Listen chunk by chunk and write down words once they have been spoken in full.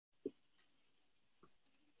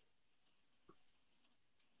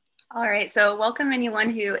All right, so welcome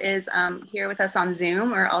anyone who is here with us on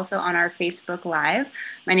Zoom or also on our Facebook Live.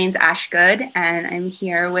 My name's Ash Good, and I'm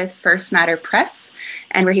here with First Matter Press,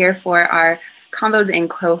 and we're here for our Convos in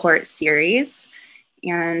Cohort series.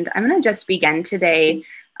 And I'm going to just begin today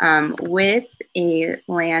with a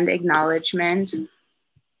land acknowledgement.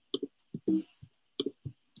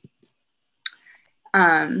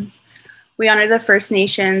 We honor the First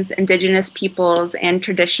Nations, Indigenous peoples, and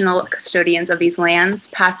traditional custodians of these lands,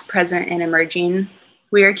 past, present, and emerging.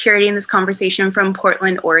 We are curating this conversation from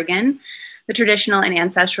Portland, Oregon, the traditional and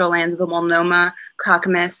ancestral lands of the Multnomah,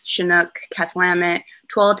 Clackamas, Chinook, Kathlamet,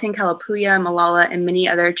 Tualatin, Kalapuya, Malala, and many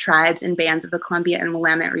other tribes and bands of the Columbia and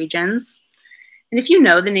Willamette regions. And if you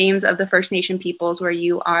know the names of the First Nation peoples where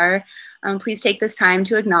you are, please take this time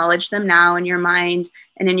to acknowledge them now in your mind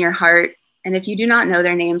and in your heart. And if you do not know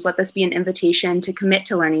their names, let this be an invitation to commit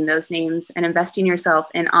to learning those names and investing yourself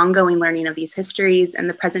in ongoing learning of these histories and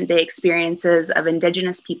the present day experiences of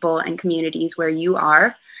Indigenous people and communities where you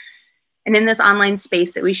are. And in this online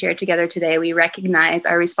space that we share together today, we recognize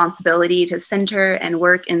our responsibility to center and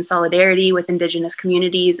work in solidarity with Indigenous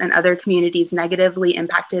communities and other communities negatively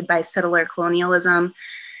impacted by settler colonialism.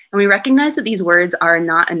 And we recognize that these words are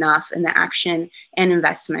not enough and that action and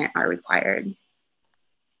investment are required.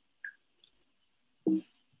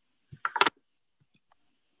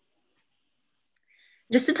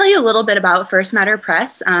 Just to tell you a little bit about First Matter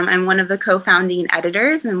Press, I'm one of the co-founding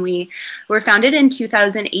editors, and we were founded in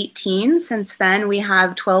 2018. Since then, we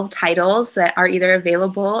have 12 titles that are either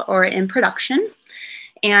available or in production.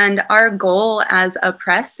 And our goal as a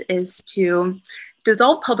press is to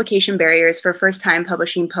dissolve publication barriers for first-time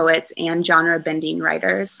publishing poets and genre-bending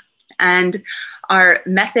writers. And our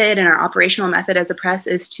method and our operational method as a press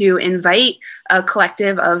is to invite a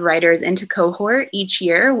collective of writers into cohort each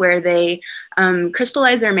year where they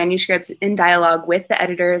crystallize their manuscripts in dialogue with the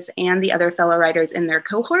editors and the other fellow writers in their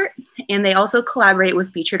cohort. And they also collaborate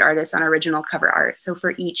with featured artists on original cover art. So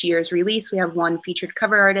for each year's release, we have one featured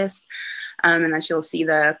cover artist. And as you'll see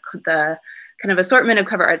the kind of assortment of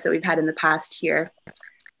cover arts that we've had in the past here.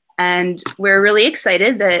 And we're really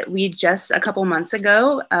excited that we just a couple months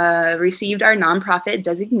ago received our nonprofit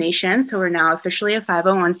designation. So we're now officially a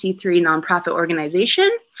 501c3 nonprofit organization.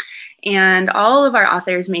 And all of our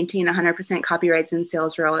authors maintain 100% copyrights and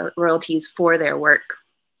sales royalties for their work.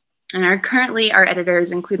 And currently our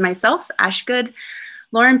editors include myself, Ash Good,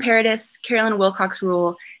 Lauren Paradis, Carolyn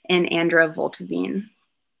Wilcox-Rule, and Andra Voltavine.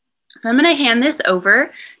 So I'm going to hand this over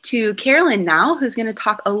to Carolyn now, who's going to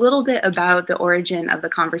talk a little bit about the origin of the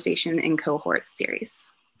Conversation in Cohort series.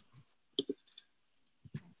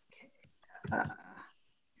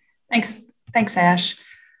 Thanks, Ash.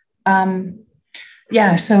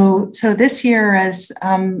 Yeah, so this year,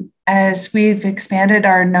 as we've expanded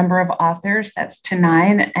our number of authors, that's to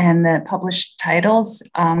 9, and the published titles,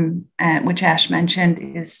 which Ash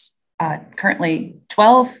mentioned, is currently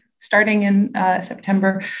 12. Starting in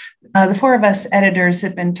September, the 4 of us editors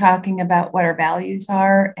have been talking about what our values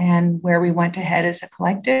are and where we want to head as a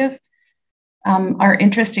collective. Our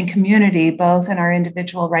interest in community, both in our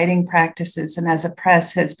individual writing practices and as a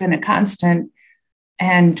press, has been a constant,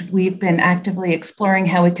 and we've been actively exploring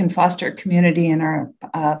how we can foster community in our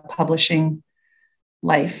publishing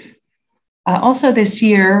life. Also this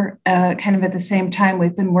year, kind of at the same time,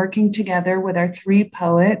 we've been working together with our 3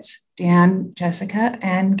 poets, Dan, Jessica,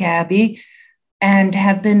 and Gabby, and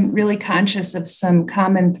have been really conscious of some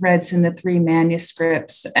common threads in the 3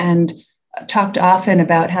 manuscripts and talked often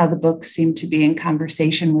about how the books seem to be in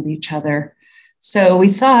conversation with each other. So we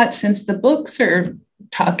thought, since the books are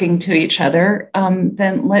talking to each other,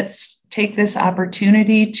 then let's take this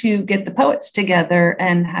opportunity to get the poets together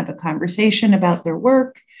and have a conversation about their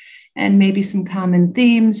work and maybe some common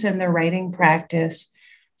themes in their writing practice.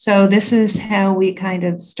 So this is how we kind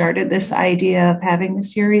of started this idea of having a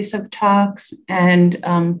series of talks. And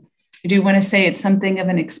I do want to say it's something of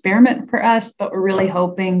an experiment for us, but we're really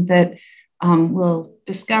hoping that we'll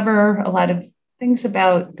discover a lot of things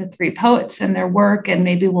about the 3 poets and their work, and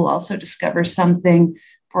maybe we'll also discover something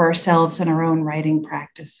for ourselves in our own writing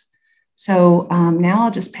practice. So now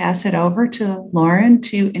I'll just pass it over to Lauren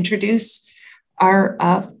to introduce our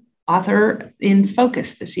author in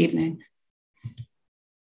focus this evening.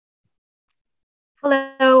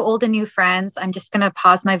 Hello, old and new friends. I'm just going to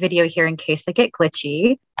pause my video here in case I get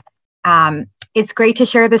glitchy. It's great to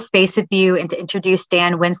share this space with you and to introduce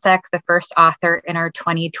Dan Wiencek, the first author in our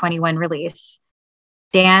 2021 release.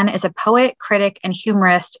 Dan is a poet, critic, and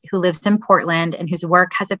humorist who lives in Portland and whose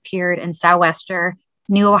work has appeared in Sou'wester,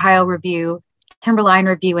 New Ohio Review, Timberline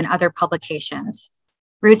Review, and other publications.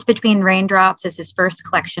 Roots Between Raindrops is his first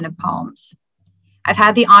collection of poems. I've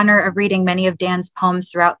had the honor of reading many of Dan's poems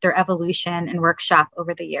throughout their evolution and workshop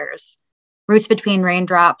over the years. Roots Between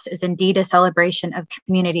Raindrops is indeed a celebration of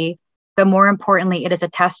community, but more importantly, it is a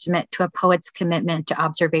testament to a poet's commitment to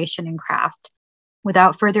observation and craft.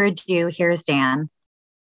 Without further ado, here's Dan.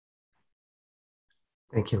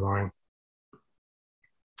 Thank you, Lauren.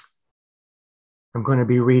 I'm going to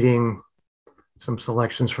be reading some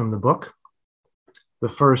selections from the book. The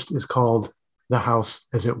first is called The House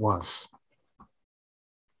as It Was.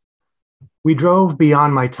 We drove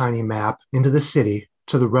beyond my tiny map into the city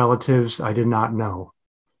to the relatives I did not know.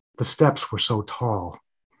 The steps were so tall.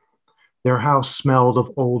 Their house smelled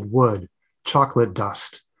of old wood, chocolate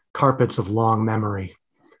dust, carpets of long memory.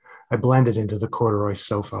 I blended into the corduroy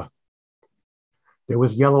sofa. There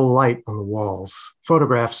was yellow light on the walls,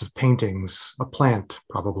 photographs of paintings, a plant,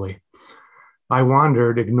 probably. I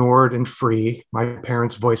wandered, ignored and free, my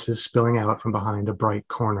parents' voices spilling out from behind a bright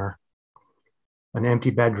corner. An empty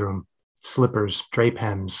bedroom, slippers, drape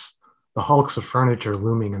hems, the hulks of furniture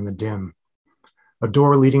looming in the dim. A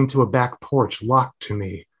door leading to a back porch locked to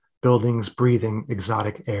me, buildings breathing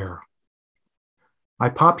exotic air. I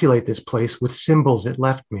populate this place with symbols it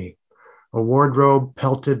left me, a wardrobe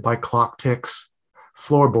pelted by clock ticks,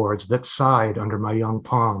 floorboards that sighed under my young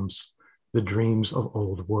palms, the dreams of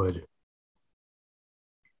old wood.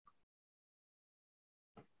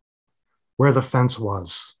 Where the fence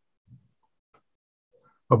was.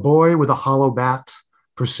 A boy with a hollow bat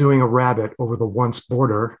pursuing a rabbit over the once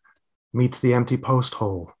border meets the empty post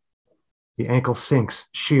hole. The ankle sinks,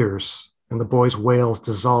 shears, and the boy's wails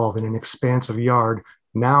dissolve in an expansive yard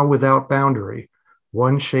now without boundary,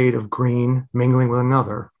 one shade of green mingling with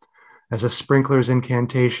another, as a sprinkler's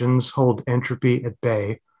incantations hold entropy at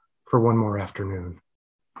bay for one more afternoon.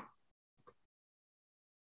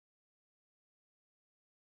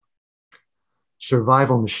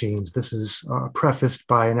 Survival Machines. This is prefaced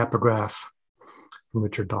by an epigraph from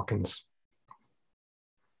Richard Dawkins.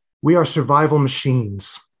 We are survival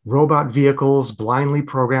machines, robot vehicles blindly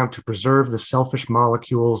programmed to preserve the selfish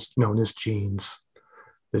molecules known as genes.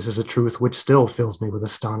 This is a truth which still fills me with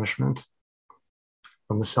astonishment.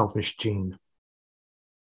 From The Selfish Gene.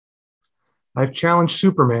 I've challenged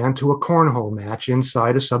Superman to a cornhole match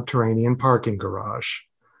inside a subterranean parking garage.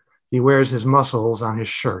 He wears his muscles on his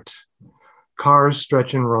shirt. Cars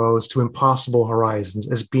stretch in rows to impossible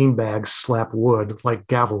horizons as beanbags slap wood like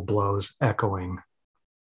gavel blows echoing.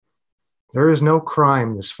 There is no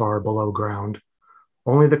crime this far below ground,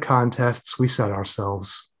 only the contests we set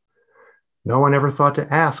ourselves. No one ever thought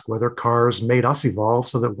to ask whether cars made us evolve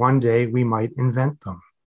so that one day we might invent them.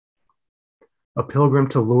 A pilgrim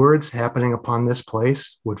to Lourdes happening upon this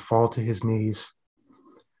place would fall to his knees.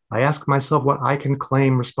 I ask myself what I can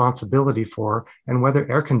claim responsibility for and whether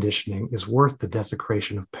air conditioning is worth the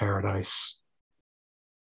desecration of paradise.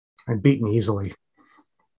 I'm beaten easily.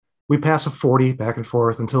 We pass a 40 back and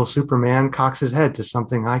forth until Superman cocks his head to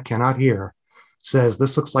something I cannot hear, says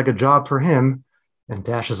this looks like a job for him, and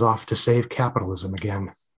dashes off to save capitalism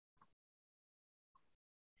again.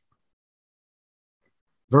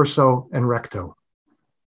 Verso and recto.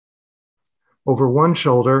 Over one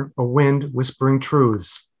shoulder, a wind whispering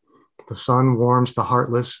truths. The sun warms the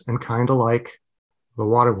heartless and kind alike. The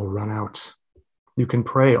water will run out. You can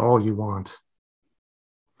pray all you want.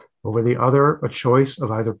 Over the other, a choice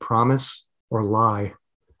of either promise or lie.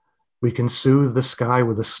 We can soothe the sky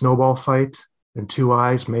with a snowball fight and two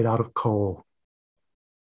eyes made out of coal.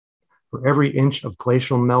 For every inch of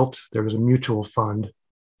glacial melt, there is a mutual fund.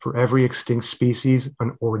 For every extinct species,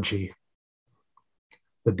 an orgy.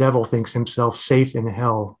 The devil thinks himself safe in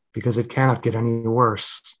hell because it cannot get any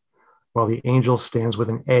worse, while the angel stands with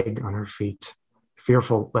an egg on her feet,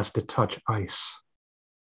 fearful lest it touch ice.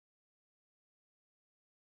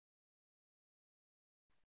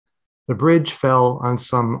 The bridge fell on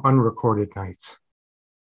some unrecorded night.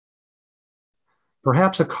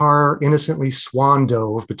 Perhaps a car innocently swan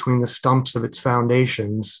dove between the stumps of its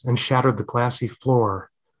foundations and shattered the glassy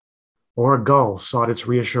floor, or a gull sought its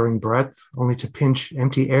reassuring breath only to pinch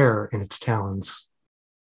empty air in its talons.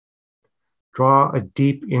 Draw a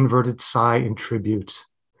deep inverted sigh in tribute,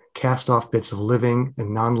 cast off bits of living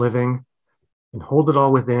and non-living, and hold it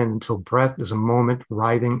all within until breath is a moment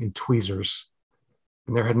writhing in tweezers.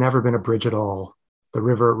 And there had never been a bridge at all, the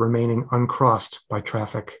river remaining uncrossed by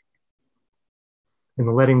traffic. In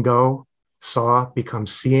the letting go, saw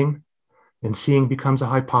becomes seeing, and seeing becomes a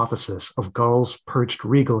hypothesis of gulls perched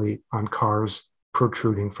regally on cars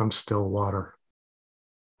protruding from still water.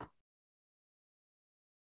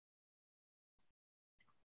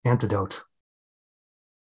 Antidote.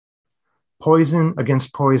 Poison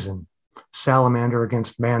against poison, salamander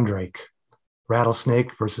against mandrake,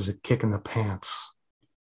 rattlesnake versus a kick in the pants.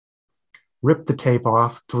 Rip the tape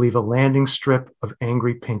off to leave a landing strip of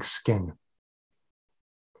angry pink skin.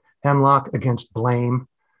 Hemlock against blame,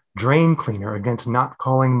 drain cleaner against not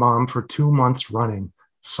calling mom for 2 months running.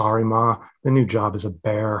 Sorry, Ma, the new job is a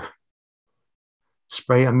bear.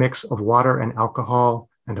 Spray a mix of water and alcohol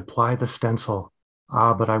and apply the stencil.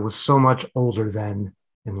 Ah, but I was so much older then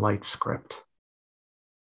in light script.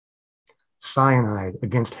 Cyanide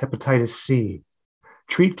against hepatitis C.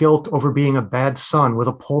 Treat guilt over being a bad son with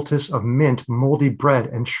a poultice of mint, moldy bread,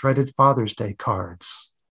 and shredded Father's Day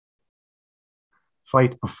cards.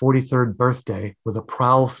 Fight a 43rd birthday with a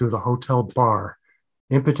prowl through the hotel bar.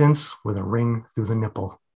 Impotence with a ring through the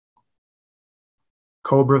nipple.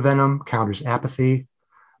 Cobra venom counters apathy.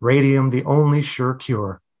 Radium, the only sure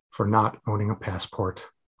cure for not owning a passport.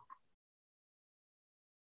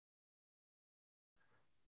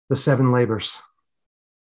 The 7 labors.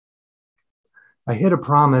 I hid a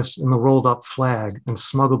promise in the rolled up flag and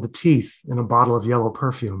smuggled the teeth in a bottle of yellow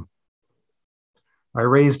perfume. I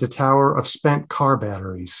raised a tower of spent car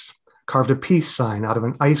batteries, carved a peace sign out of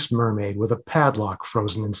an ice mermaid with a padlock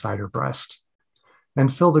frozen inside her breast,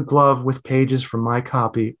 and filled a glove with pages from my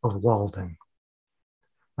copy of Walden.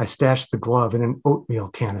 I stashed the glove in an oatmeal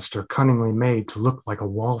canister cunningly made to look like a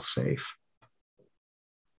wall safe.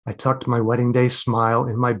 I tucked my wedding day smile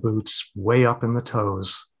in my boots way up in the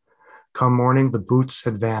toes. Come morning, the boots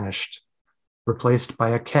had vanished, replaced by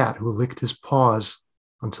a cat who licked his paws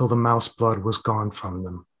until the mouse blood was gone from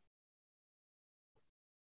them.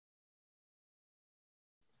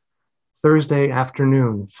 Thursday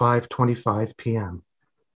afternoon, 5:25 p.m.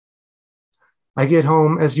 I get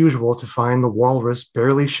home as usual to find the walrus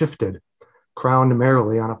barely shifted, crowned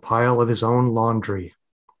merrily on a pile of his own laundry.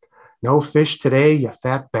 No fish today, you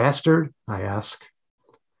fat bastard? I ask.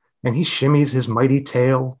 And he shimmies his mighty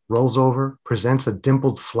tail, rolls over, presents a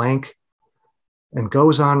dimpled flank, and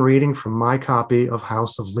goes on reading from my copy of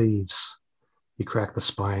House of Leaves. He cracked the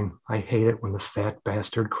spine. I hate it when the fat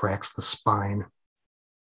bastard cracks the spine.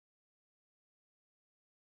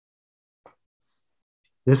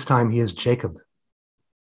 This time he is Jacob.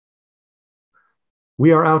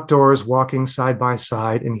 We are outdoors walking side by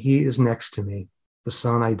side, and he is next to me, the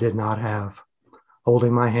son I did not have,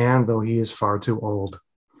 holding my hand, though he is far too old.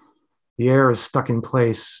 The air is stuck in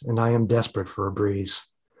place, and I am desperate for a breeze.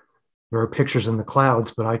 There are pictures in the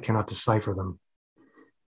clouds, but I cannot decipher them.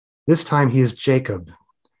 This time he is Jacob.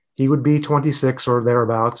 He would be 26 or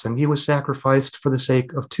thereabouts, and he was sacrificed for the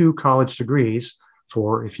sake of 2 college degrees,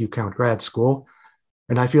 4 if you count grad school,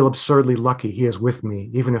 and I feel absurdly lucky he is with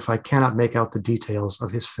me, even if I cannot make out the details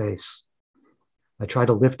of his face. I try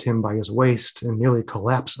to lift him by his waist and nearly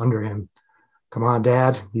collapse under him. Come on,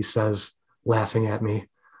 Dad, he says, laughing at me.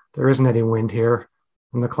 There isn't any wind here,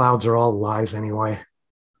 and the clouds are all lies anyway.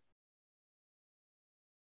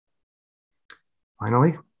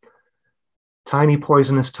 Finally, tiny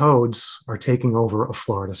poisonous toads are taking over a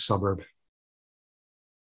Florida suburb.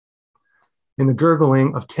 In the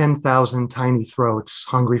gurgling of 10,000 tiny throats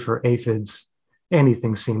hungry for aphids,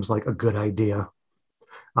 anything seems like a good idea.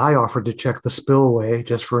 I offered to check the spillway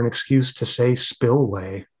just for an excuse to say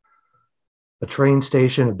spillway. A train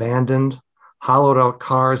station abandoned, hollowed out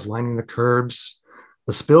cars lining the curbs.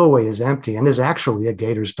 The spillway is empty and is actually a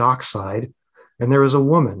gator's dockside, and there is a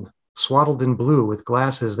woman, swaddled in blue with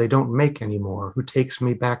glasses they don't make anymore, who takes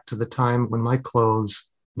me back to the time when my clothes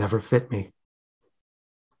never fit me.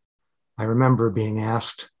 I remember being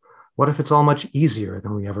asked, what if it's all much easier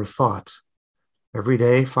than we ever thought? Every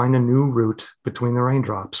day, find a new route between the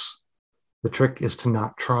raindrops. The trick is to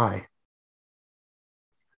not try.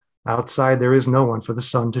 Outside, there is no one for the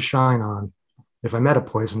sun to shine on. If I met a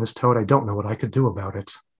poisonous toad, I don't know what I could do about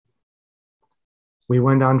it. We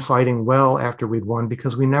went on fighting well after we'd won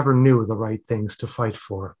because we never knew the right things to fight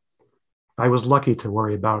for. I was lucky to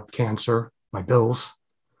worry about cancer, my bills.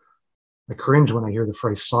 I cringe when I hear the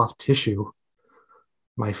phrase soft tissue.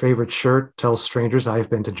 My favorite shirt tells strangers I have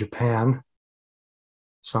been to Japan.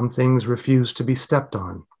 Some things refuse to be stepped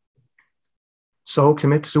on. So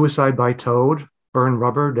commit suicide by toad, burn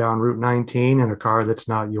rubber down Route 19 in a car that's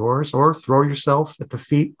not yours, or throw yourself at the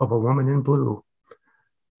feet of a woman in blue.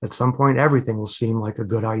 At some point, everything will seem like a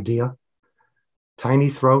good idea. Tiny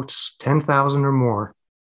throats, 10,000 or more,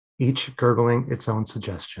 each gurgling its own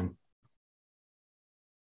suggestion.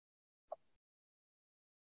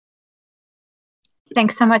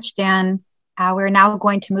 Thanks so much, Dan. We're now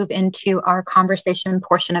going to move into our conversation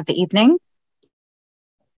portion of the evening.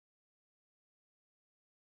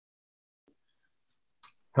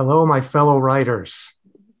 Hello, my fellow writers.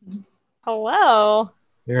 Hello.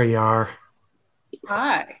 There you are.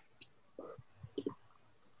 Hi.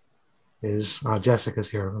 is Jessica's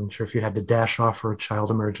here. I'm sure if you had to dash off for a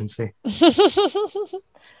child emergency.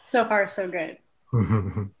 So far, so good.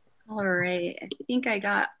 All right. I think I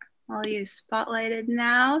got all you spotlighted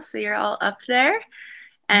now. So you're all up there.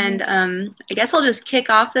 And I guess I'll just kick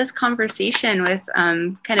off this conversation with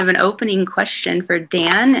kind of an opening question for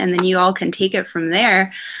Dan, and then you all can take it from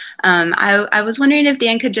there. I was wondering if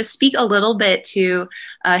Dan could just speak a little bit to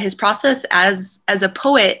his process as a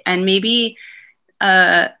poet, and maybe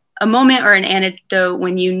a moment or an anecdote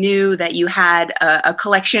when you knew that you had a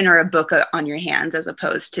collection or a book on your hands as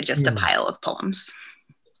opposed to just a pile of poems.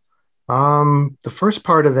 The first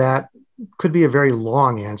part of that could be a very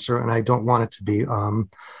long answer, and I don't want it to be.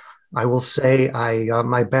 I will say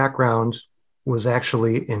my background was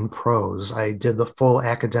actually in prose. I did the full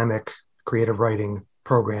academic creative writing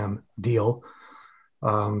program deal,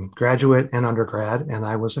 graduate and undergrad, and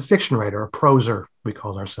I was a fiction writer, a proser, we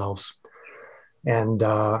called ourselves, and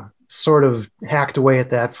sort of hacked away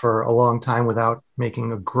at that for a long time without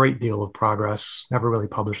making a great deal of progress, never really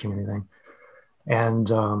publishing anything.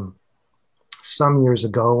 And some years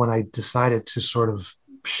ago, when I decided to sort of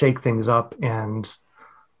shake things up and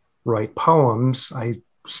write poems, I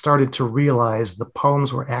started to realize the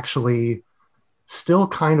poems were actually still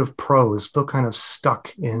kind of prose, still kind of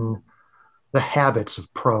stuck in the habits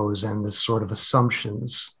of prose and the sort of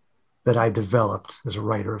assumptions that I developed as a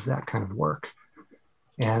writer of that kind of work.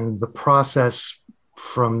 And the process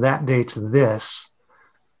from that day to this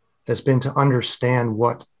has been to understand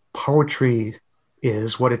what poetry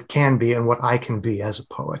is, what it can be, and what I can be as a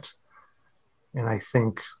poet. And I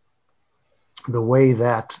think the way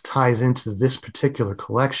that ties into this particular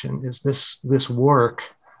collection is this work.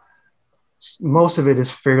 Most of it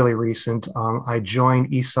is fairly recent. I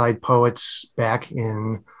joined Eastside Poets back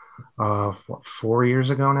in 4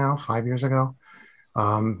 years ago now, 5 years ago.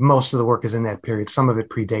 Most of the work is in that period. Some of it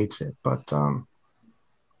predates it, but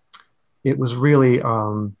it was really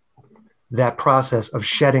that process of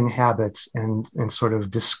shedding habits and sort of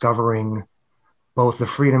discovering both the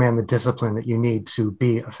freedom and the discipline that you need to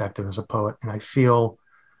be effective as a poet. And I feel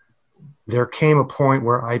there came a point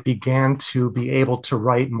where I began to be able to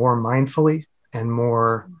write more mindfully and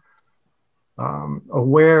more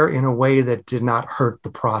aware in a way that did not hurt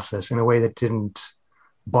the process, in a way that didn't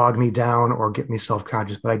bog me down or get me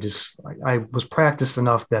self-conscious, but I was practiced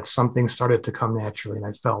enough that something started to come naturally, and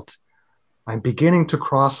I felt I'm beginning to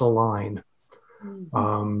cross a line.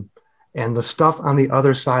 And the stuff on the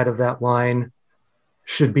other side of that line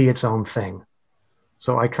should be its own thing.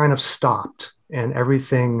 So I kind of stopped, and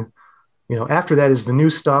everything, after that is the new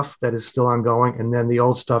stuff that is still ongoing. And then the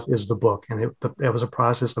old stuff is the book. And it was a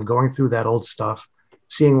process of going through that old stuff,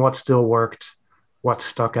 seeing what still worked, what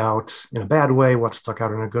stuck out in a bad way, what stuck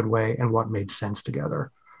out in a good way, and what made sense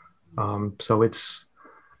together. So it's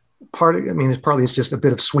partly it's just a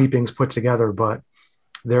bit of sweepings put together, but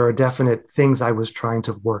there are definite things I was trying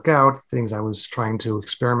to work out, things I was trying to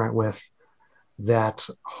experiment with that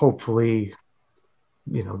hopefully,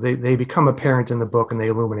 they become apparent in the book, and they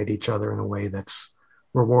illuminate each other in a way that's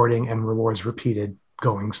rewarding and rewards repeated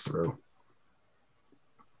goings through.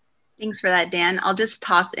 Thanks for that, Dan. I'll just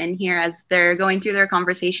toss in here as they're going through their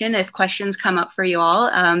conversation. If questions come up for you all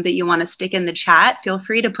that you want to stick in the chat, feel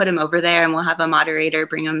free to put them over there, and we'll have a moderator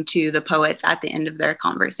bring them to the poets at the end of their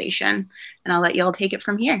conversation. And I'll let you all take it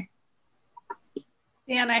from here.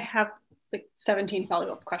 Dan, I have like 17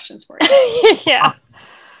 follow-up questions for you. Yeah.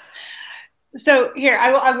 So here,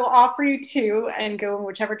 I will offer you two and go in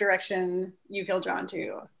whichever direction you feel drawn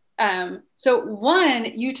to. So one,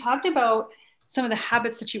 you talked about some of the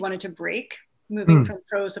habits that you wanted to break, moving from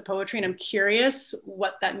prose to poetry. And I'm curious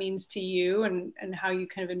what that means to you and how you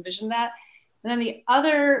kind of envision that. And then the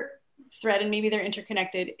other thread, and maybe they're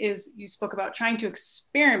interconnected, is you spoke about trying to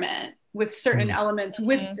experiment with certain elements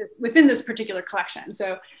within this particular collection.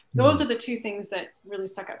 So those are the two things that really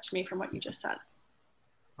stuck out to me from what you just said.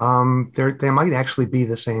 They might actually be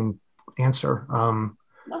the same answer.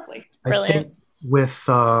 Lovely. Brilliant. I think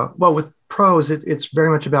with prose, it's very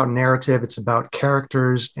much about narrative. It's about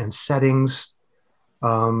characters and settings,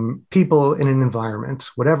 people in an environment,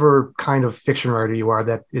 whatever kind of fiction writer you are,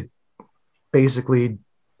 that it basically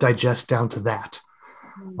digests down to that.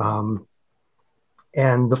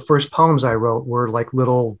 And the first poems I wrote were like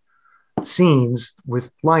little scenes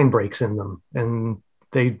with line breaks in them, and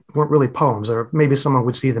they weren't really poems, or maybe someone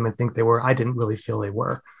would see them and think they were. I didn't really feel they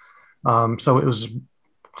were. So it was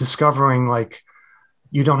discovering, like,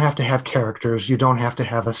 you don't have to have characters. You don't have to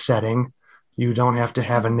have a setting. You don't have to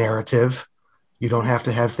have a narrative. You don't have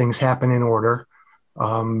to have things happen in order.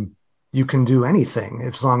 You can do anything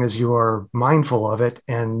as long as you are mindful of it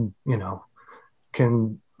and,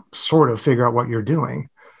 can sort of figure out what you're doing.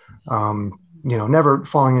 Never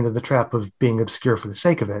falling into the trap of being obscure for the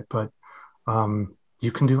sake of it, but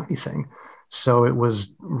you can do anything. So it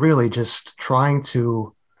was really just trying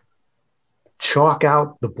to chalk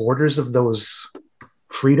out the borders of those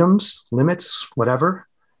freedoms, limits, whatever,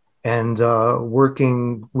 and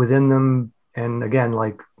working within them. And again,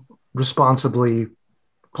 like responsibly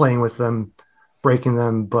playing with them, breaking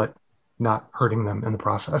them, but not hurting them in the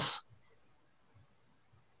process.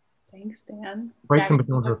 Thanks, Dan. Break them, but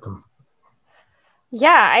don't hurt them.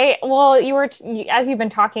 Yeah, as you've been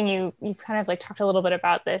talking, you've kind of like talked a little bit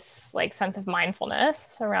about this like sense of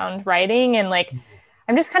mindfulness around writing, and like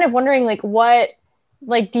I'm just kind of wondering like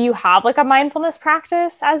do you have like a mindfulness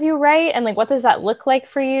practice as you write, and like what does that look like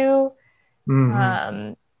for you?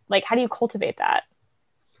 Mm-hmm. Like how do you cultivate that?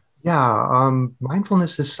 Yeah,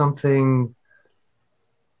 mindfulness is something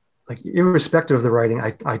like irrespective of the writing,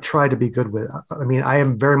 I try to be good with. I mean, I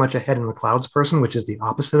am very much a head in the clouds person, which is the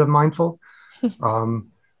opposite of mindful.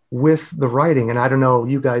 With the writing, and I don't know,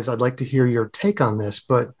 you guys, I'd like to hear your take on this,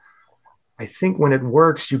 but I think when it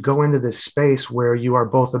works, you go into this space where you are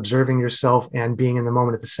both observing yourself and being in the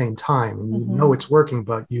moment at the same time. And you know it's working,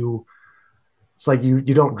 but it's like you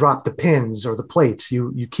don't drop the pins or the plates,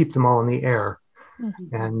 you keep them all in the air.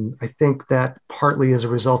 And I think that partly is a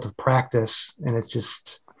result of practice, and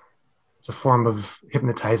it's a form of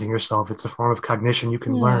hypnotizing yourself. It's a form of cognition you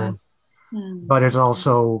can learn, but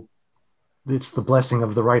it's the blessing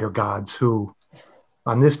of the writer gods who,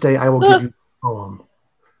 on this day, I will give you a poem,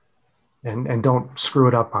 and don't screw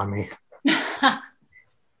it up on me. I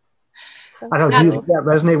don't know. Does that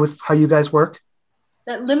resonate with how you guys work?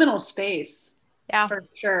 That liminal space, yeah, for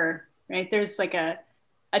sure. Right, there's like a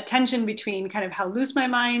tension between kind of how loose my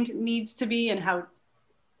mind needs to be and how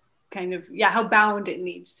how bound it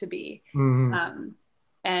needs to be, and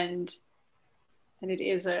it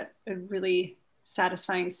is a really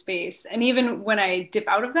satisfying space. And even when I dip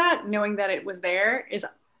out of that, knowing that it was there is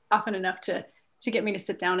often enough to get me to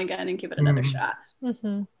sit down again and give it another shot.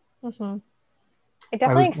 I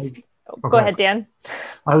definitely go ahead, Dan.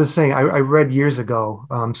 I was saying, I read years ago,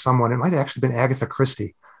 someone, it might have actually been Agatha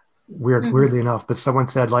Christie, weirdly enough, but someone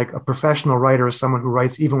said like a professional writer is someone who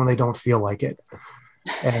writes even when they don't feel like it.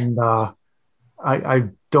 And I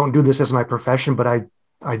don't do this as my profession, but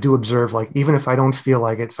I do observe, like, even if I don't feel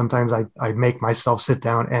like it, sometimes I make myself sit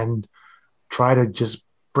down and try to just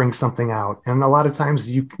bring something out. And a lot of times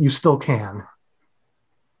you still can.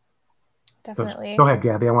 Definitely. So, go ahead,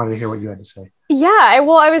 Gabby. I wanted to hear what you had to say. Yeah,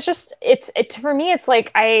 for me, it's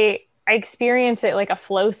like I experience it like a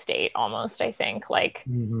flow state almost, I think. Like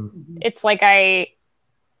it's like and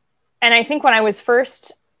I think when I was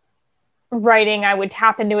first writing, I would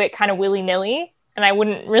tap into it kind of willy-nilly. And I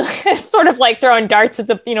wouldn't really sort of like throwing darts at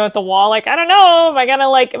the wall. Like, I don't know, am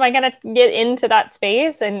I gonna get into that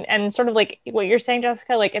space? And sort of like what you're saying,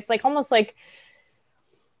 Jessica, like, it's like almost like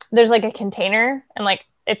there's like a container, and like,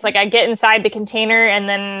 it's like I get inside the container and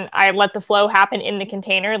then I let the flow happen in the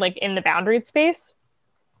container, like in the boundaried space.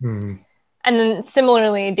 And then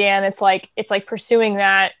similarly, Dan, it's like pursuing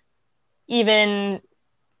that even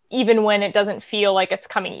when it doesn't feel like it's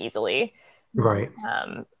coming easily. Right.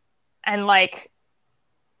 And like,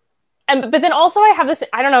 but then also I have this,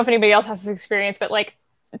 I don't know if anybody else has this experience, but like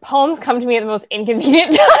poems come to me at the most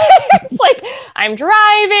inconvenient times. Like I'm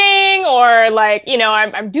driving or like,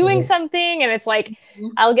 I'm doing something, and it's like,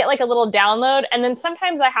 I'll get like a little download. And then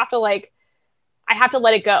sometimes I have to let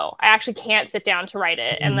it go. I actually can't sit down to write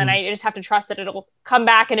it. And then I just have to trust that it'll come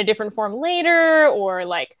back in a different form later, or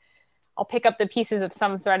like I'll pick up the pieces of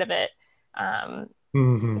some thread of it. Yeah,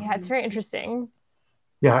 it's very interesting.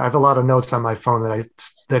 Yeah, I have a lot of notes on my phone that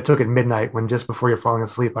I took at midnight when just before you're falling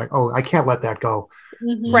asleep, like, oh, I can't let that go.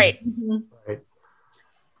 Right.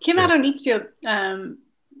 Kim Adonizio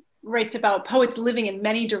writes about poets living in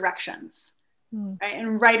many directions, right?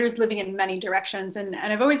 And writers living in many directions. And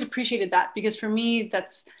I've always appreciated that, because for me,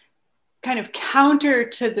 that's kind of counter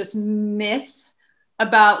to this myth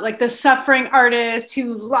about like the suffering artist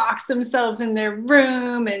who locks themselves in their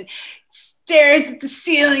room and stares at the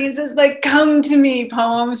ceiling and says like, come to me,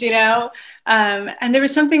 poems, and there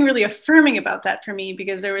was something really affirming about that for me,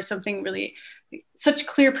 because there was something really, such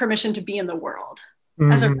clear permission to be in the world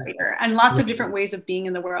as a writer, and lots of different ways of being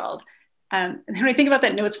in the world. And when I think about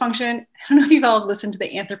that notes function, I don't know if you've all listened to the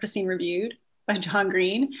Anthropocene Reviewed by John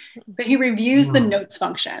Green, but he reviews the notes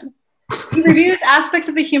function. He reviews aspects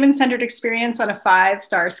of the human-centered experience on a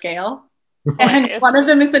 5-star scale. And one of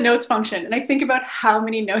them is the notes function. And I think about how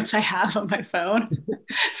many notes I have on my phone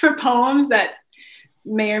for poems that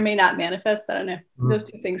may or may not manifest, but I don't know. Those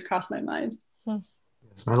two things cross my mind.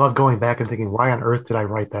 I love going back and thinking, why on earth did I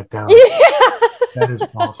write that down? That is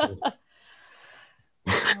awful.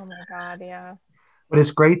 Oh my God, yeah. But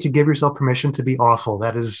it's great to give yourself permission to be awful.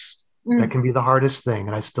 That can be the hardest thing,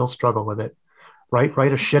 and I still struggle with it. Write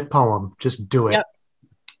a shit poem. Just do it. Yep.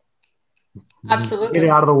 Absolutely. Get it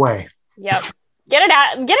out of the way. Yep. Get it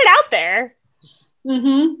out there.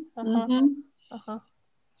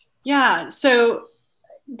 Yeah. So,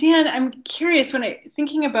 Dan, I'm curious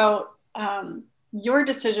thinking about your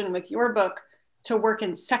decision with your book to work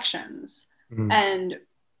in sections, and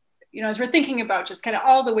as we're thinking about just kind of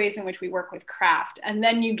all the ways in which we work with craft, and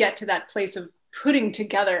then you get to that place of putting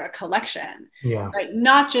together a collection, right?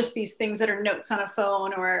 Not just these things that are notes on a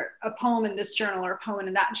phone or a poem in this journal or a poem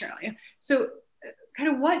in that journal. So kind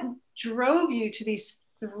of what drove you to these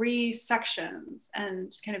 3 sections,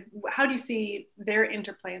 and kind of how do you see their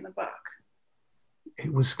interplay in the book?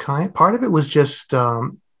 It was part of it was just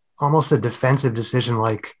almost a defensive decision.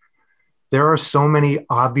 Like, there are so many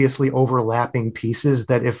obviously overlapping pieces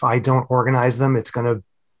that if I don't organize them,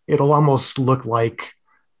 it'll almost look like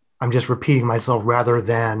I'm just repeating myself rather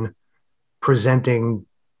than presenting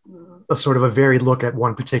a sort of a varied look at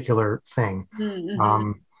one particular thing.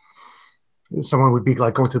 Someone would be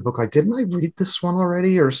like going to the book, like, didn't I read this one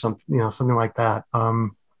already? Or something like that.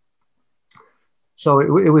 So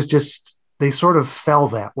it was just, they sort of fell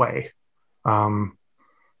that way.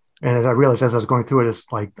 And as I realized as I was going through it,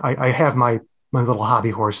 it's like, I have my little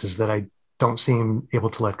hobby horses that I don't seem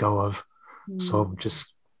able to let go of. So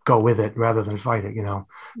just go with it rather than fight it.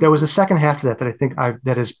 There was a second half to that I think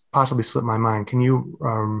that has possibly slipped my mind. Can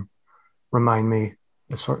you remind me?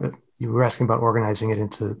 You were asking about organizing it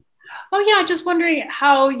into. Oh yeah, just wondering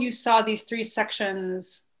how you saw these 3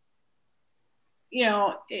 sections,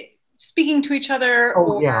 speaking to each other.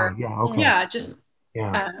 Okay.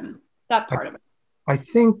 That part of it. I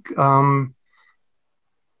think I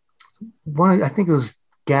think it was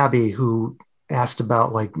Gabby who asked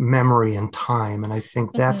about like memory and time, and I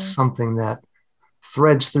think that's something that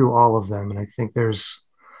threads through all of them. And I think there's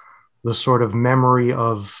the sort of memory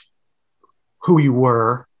of who you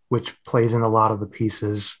were, which plays in a lot of the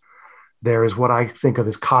pieces. There is what I think of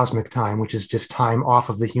as cosmic time, which is just time off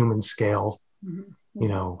of the human scale.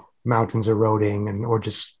 Mountains eroding, or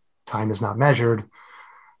just time is not measured.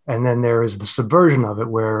 And then there is the subversion of it,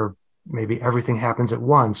 where maybe everything happens at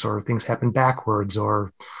once, or things happen backwards,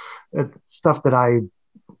 or stuff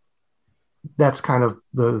that's kind of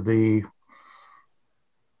the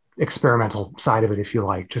experimental side of it, if you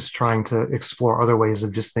like, just trying to explore other ways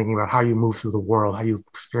of just thinking about how you move through the world, how you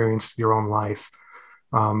experience your own life.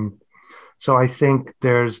 So I think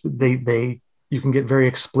you can get very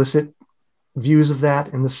explicit views of that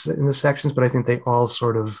in the sections, but I think they all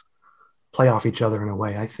sort of play off each other in a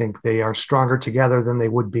way. I think they are stronger together than they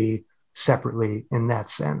would be separately in that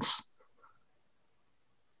sense.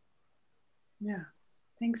 Yeah.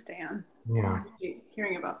 Thanks, Dan. Yeah.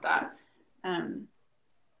 Hearing about that.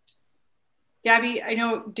 Gabby, I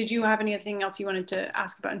know, did you have anything else you wanted to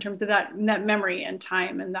ask about in terms of that memory and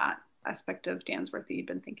time and that aspect of Dan's work that you've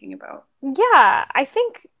been thinking about? Yeah, I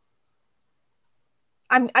think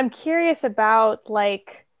I'm curious about,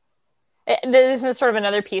 like, this is sort of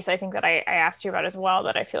another piece I think that I asked you about as well,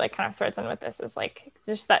 that I feel like kind of threads in with this, is like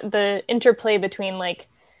just that the interplay between like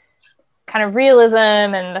kind of realism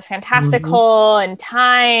and the fantastical and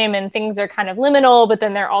time, and things are kind of liminal, but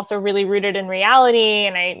then they're also really rooted in reality.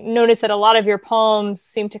 And I noticed that a lot of your poems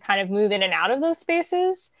seem to kind of move in and out of those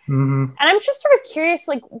spaces. And I'm just sort of curious,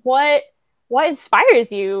 like, what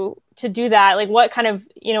inspires you to do that? Like, what kind of,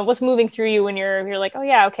 what's moving through you when you're like, oh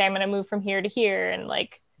yeah, okay, I'm going to move from here to here. And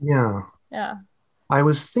like, yeah. I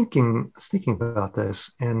was thinking about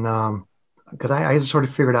this, and because I sort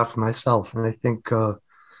of figured out for myself, and I think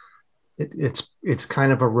it's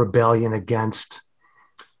kind of a rebellion against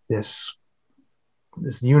this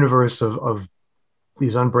universe of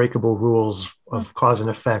these unbreakable rules of cause and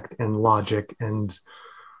effect and logic and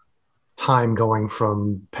time going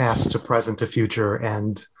from past to present to future.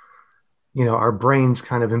 And our brains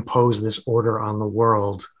kind of impose this order on the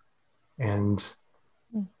world, and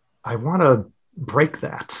I want to break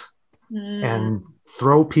that and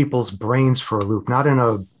throw people's brains for a loop, not in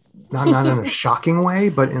a shocking way,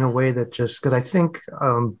 but in a way that just, because I think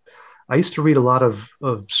I used to read a lot of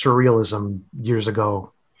surrealism years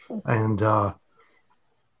ago, and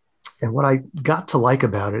what I got to like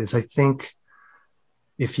about it is, I think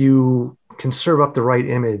if you can serve up the right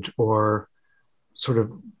image, or sort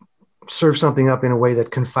of serve something up in a way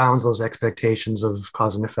that confounds those expectations of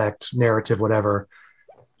cause and effect, narrative, whatever,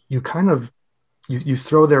 you kind of you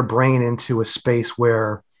throw their brain into a space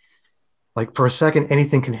where like for a second,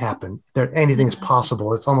 anything can happen. There, anything is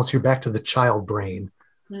possible. It's almost, you're back to the child brain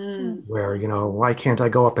where, you know, why can't I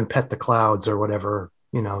go up and pet the clouds or whatever,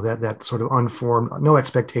 you know, that sort of unformed, no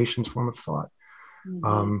expectations form of thought,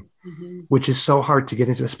 which is so hard to get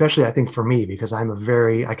into, especially I think for me, because I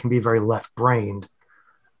can be very left brained,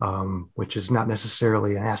 which is not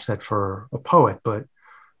necessarily an asset for a poet, but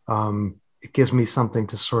it gives me something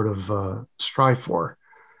to sort of strive for.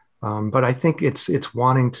 But I think it's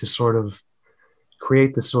wanting to sort of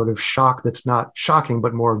create this sort of shock that's not shocking,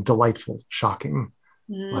 but more delightful shocking.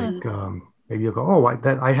 Like maybe you'll go, oh,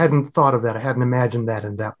 I hadn't thought of that. I hadn't imagined that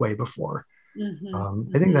in that way before.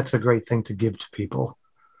 I think that's a great thing to give to people.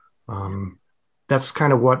 That's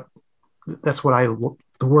kind of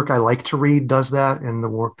the work I like to read does that, and the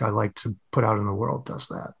work I like to put out in the world does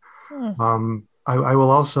that. I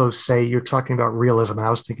will also say, you're talking about realism, and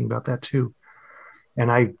I was thinking about that too.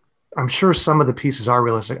 And I'm sure some of the pieces are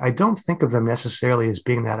realistic. I don't think of them necessarily as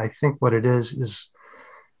being that. I think what it is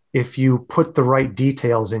if you put the right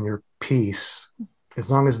details in your piece,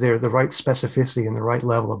 as long as they're the right specificity and the right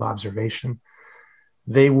level of observation,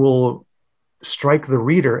 they will strike the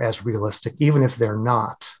reader as realistic, even if they're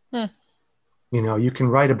not. You know, you can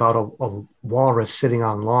write about a walrus sitting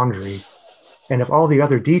on laundry, and if all the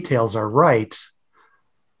other details are right,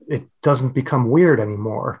 it doesn't become weird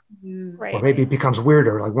anymore. Right. Or maybe it becomes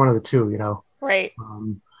weirder, like one of the two, you know? Right.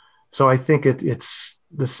 So I think it's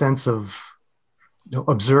the sense of, you know,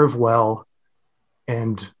 observe well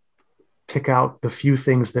and pick out the few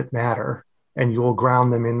things that matter, and you will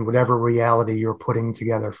ground them in whatever reality you're putting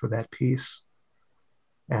together for that piece.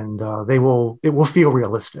 And it will feel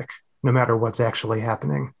realistic no matter what's actually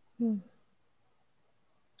happening.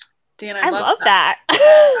 Dan, I love that.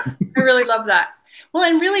 I really love that. Well,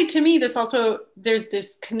 and really to me, this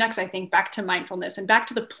connects, I think, back to mindfulness and back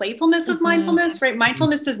to the playfulness of mindfulness, right?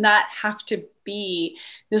 Mindfulness does not have to be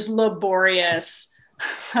this laborious,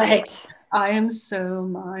 like, I am so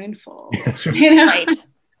mindful, you know? Right.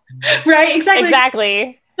 Right,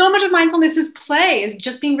 exactly. So much of mindfulness is play, is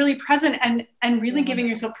just being really present and really giving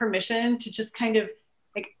yourself permission to just kind of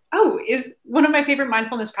like, is one of my favorite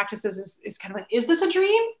mindfulness practices is kind of like, is this a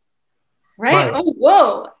dream? Right? Oh,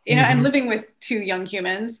 whoa. You know, and living with two young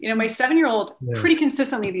humans, you know, my 7-year-old pretty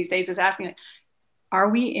consistently these days is asking, like, are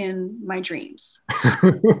we in my dreams?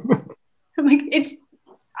 I'm like, it's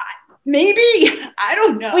maybe, I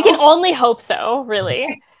don't know. We can only hope so,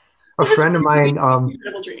 really. A friend of mine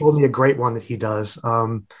told me a great one that he does.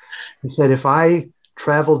 He said, if I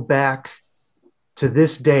traveled back to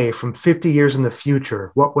this day from 50 years in the future,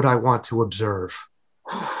 what would I want to observe?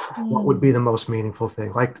 What would be the most meaningful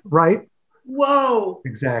thing? Like, right? Whoa.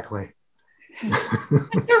 Exactly. That's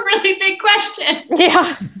a really big question.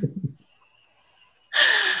 Yeah.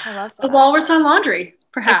 I love that. A walrus on laundry,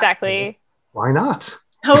 perhaps. Exactly. Why not?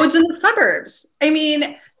 Toads in the suburbs. I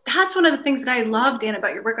mean, that's one of the things that I love, Dan,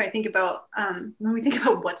 about your work. When I think about, when we think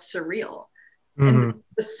about what's surreal, and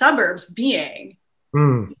the suburbs being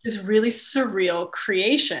this really surreal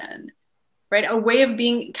creation, right? A way of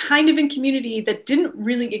being kind of in community that didn't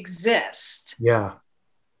really exist. Yeah.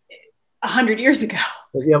 100 years ago.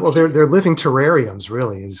 Yeah, well, they're living terrariums,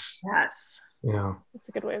 really. Yes. You know, that's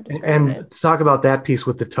a good way of describing it. And to talk about that piece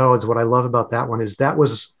with the toads, what I love about that one is that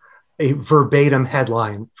was a verbatim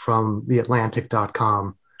headline from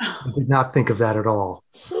theatlantic.com. I did not think of that at all.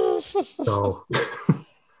 So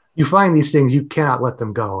you find these things, you cannot let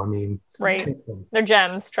them go. I mean, right. They're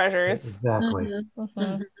gems, treasures. Exactly.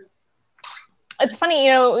 It's funny,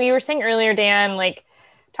 you know, you were saying earlier, Dan, like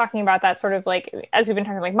talking about that sort of like, as we've been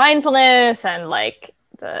talking like mindfulness and like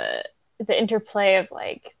the interplay of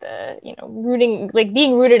like the, you know,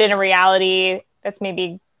 being rooted in a reality that's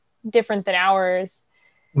maybe different than ours.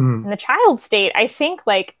 In the child state, I think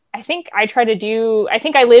I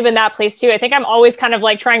live in that place too. I think I'm always kind of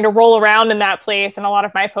like trying to roll around in that place in a lot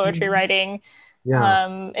of my poetry writing.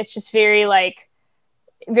 Yeah. It's just very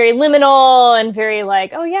liminal and very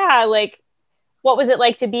like, oh yeah, like what was it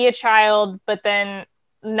like to be a child, but then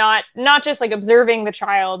not just like observing the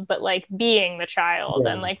child, but like being the child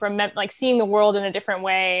and like seeing the world in a different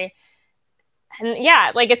way. And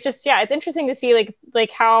yeah, like it's just, it's interesting to see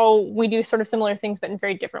like how we do sort of similar things, but in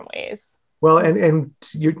very different ways. Well, and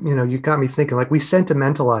you got me thinking, like we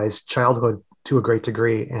sentimentalize childhood to a great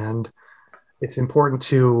degree, and it's important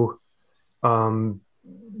to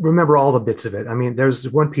remember all the bits of it. I mean, there's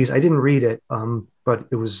one piece, I didn't read it, but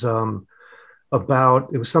it was something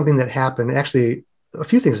that happened. Actually, a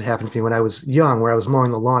few things that happened to me when I was young, where I was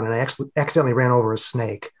mowing the lawn and I actually accidentally ran over a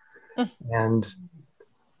snake. And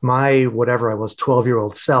my, whatever I was,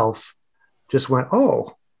 12-year-old self just went,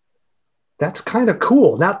 oh, that's kind of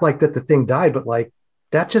cool. Not like that the thing died, but like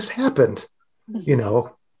that just happened, you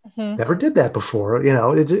know, never did that before, you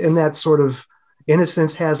know, and that sort of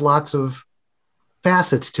innocence has lots of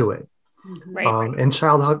facets to it. Right. And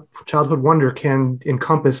childhood wonder can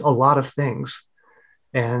encompass a lot of things.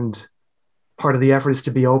 And part of the effort is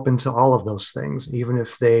to be open to all of those things, even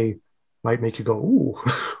if they might make you go, ooh,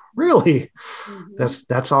 really?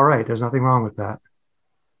 That's all right. There's nothing wrong with that.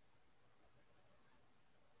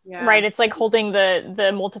 Yeah. Right. It's like holding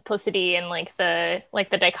the multiplicity and like the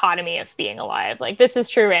dichotomy of being alive. Like this is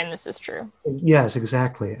true and this is true. Yes,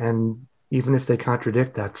 exactly. And even if they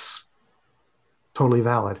contradict, that's totally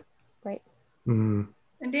valid. Right. Mm.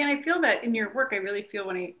 And Dan, I feel that in your work, I really feel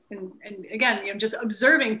and again, you know, just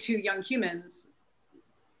observing two young humans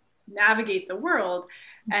navigate the world,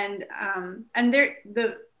 and there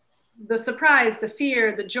the surprise, the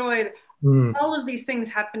fear, the joy, all of these things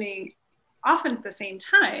happening often at the same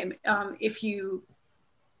time. If you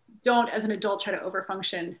don't, as an adult, try to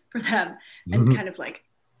overfunction for them and kind of like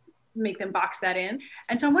make them box that in.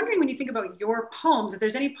 And so I'm wondering, when you think about your poems, if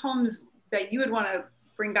there's any poems that you would want to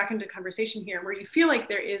bring back into conversation here, where you feel like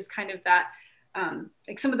there is kind of that,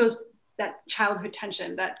 like some of those, that childhood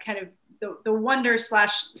tension, that kind of the wonder /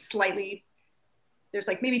 slightly, there's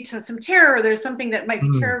like maybe some terror, or there's something that might be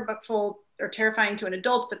terrible or terrifying to an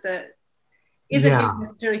adult, but isn't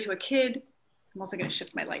necessarily to a kid. I'm also going to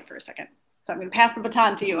shift my light for a second. So I'm going to pass the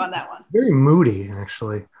baton to you on that one. Very moody,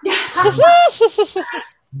 actually.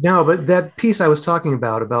 No, but that piece I was talking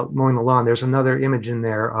about mowing the lawn, there's another image in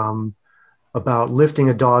there about lifting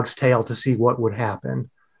a dog's tail to see what would happen,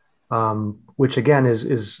 which again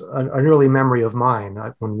is an early memory of mine,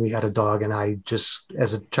 when we had a dog, and I just,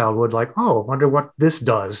 as a child, would like, oh, wonder what this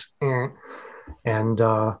does. And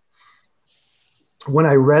when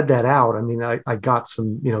I read that out, I mean, I got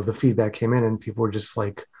some, you know, the feedback came in and people were just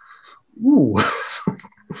like, ooh,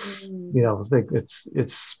 you know,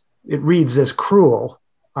 it reads as cruel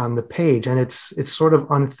on the page, and it's sort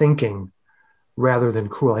of unthinking rather than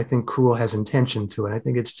cruel. I think cruel has intention to it. I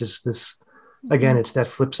think it's just this, again, it's that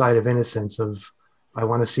flip side of innocence of, I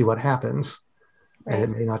want to see what happens. Right. And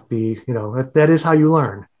it may not be, you know, that is how you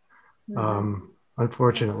learn.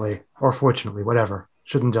 Unfortunately, or fortunately, whatever,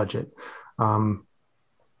 shouldn't judge it.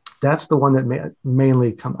 That's the one that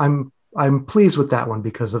mainly I'm pleased with that one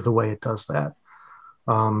because of the way it does that.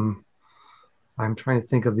 I'm trying to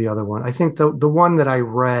think of the other one. I think the one that I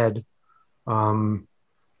read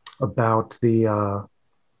about the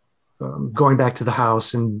going back to the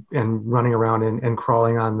house and running around and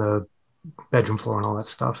crawling on the bedroom floor and all that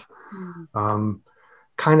stuff,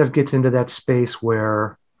 kind of gets into that space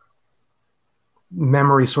where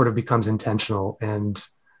memory sort of becomes intentional, and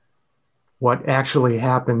what actually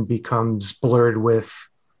happened becomes blurred with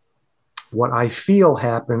what I feel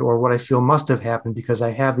happened or what I feel must have happened, because I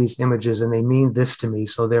have these images and they mean this to me.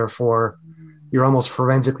 So therefore you're almost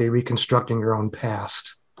forensically reconstructing your own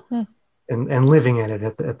past and living in it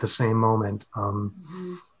at the same moment.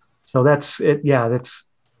 So that's it. Yeah.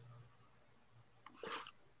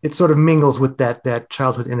 It sort of mingles with that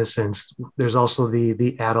childhood innocence. There's also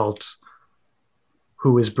the adult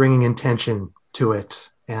who is bringing intention to it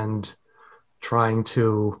and trying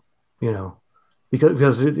to, you know,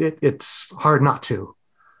 because it's hard not to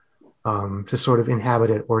sort of inhabit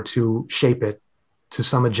it or to shape it to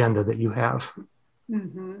some agenda that you have.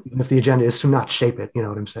 Even if the agenda is to not shape it, you know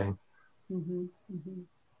what I'm saying?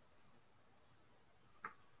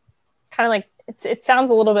 Kind of like, it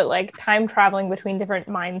sounds a little bit like time traveling between different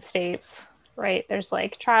mind states, right? There's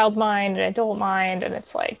like child mind and adult mind, and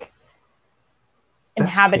it's like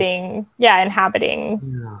inhabiting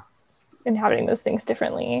those things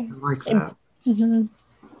differently. I like that.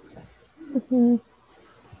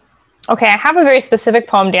 Okay, I have a very specific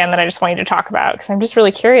poem, Dan, that I just want you to talk about because I'm just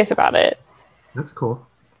really curious about it. That's cool.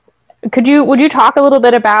 Would you talk a little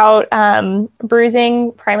bit about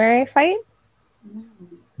Bruising Primary Fight?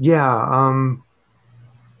 Yeah,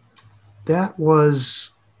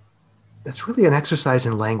 that's really an exercise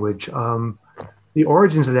in language. The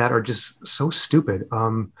origins of that are just so stupid.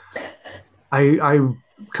 I'm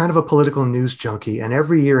kind of a political news junkie, and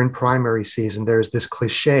every year in primary season, there's this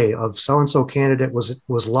cliche of so-and-so candidate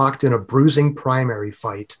was locked in a bruising primary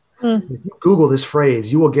fight. If you Google this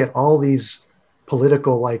phrase, you will get all these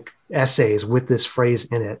political like essays with this phrase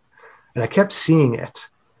in it. And I kept seeing it,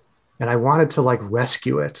 and I wanted to like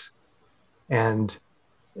rescue it and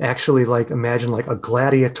actually like imagine like a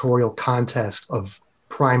gladiatorial contest of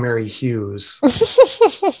primary hues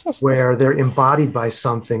where they're embodied by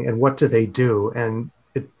something, and what do they do? And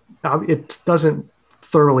it doesn't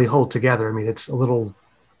thoroughly hold together. I mean, it's a little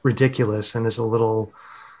ridiculous and it's a little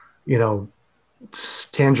you know,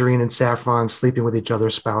 Tangerine and Saffron sleeping with each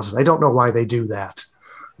other's spouses. I don't know why they do that.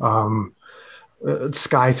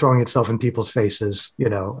 Sky throwing itself in people's faces, you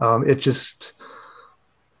know, it just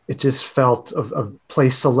felt a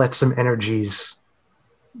place to let some energies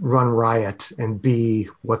run riot and be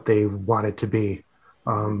what they wanted to be,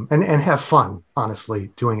 and have fun, honestly,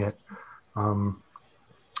 doing it.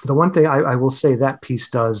 The one thing I will say that piece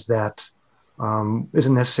does that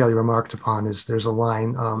isn't necessarily remarked upon is there's a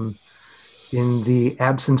line, in the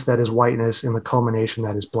absence that is whiteness, in the culmination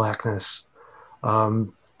that is blackness.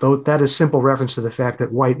 Though that is simple reference to the fact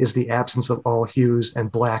that white is the absence of all hues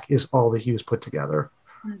and black is all the hues put together.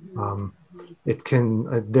 It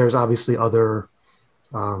can, there's obviously other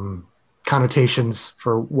connotations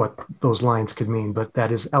for what those lines could mean, but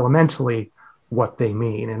that is elementally what they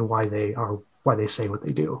mean and why they say what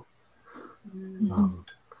they do.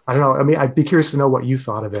 I don't know. I mean, I'd be curious to know what you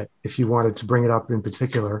thought of it, if you wanted to bring it up in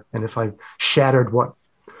particular, and if I shattered what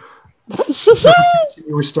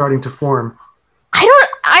you were starting to form.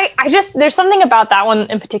 I just, there's something about that one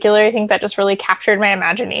in particular, I think, that just really captured my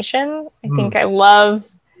imagination. I think I love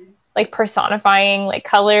like personifying like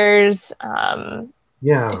colors.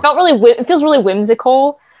 Yeah. It feels really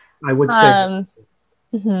whimsical. I would say.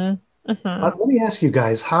 Let me ask you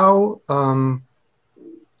guys, how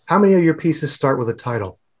many of your pieces start with a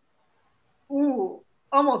title? Ooh,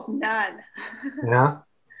 almost none. Yeah.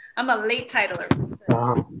 I'm a late titler.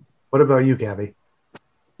 What about you, Gabby?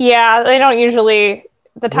 Yeah, they don't usually.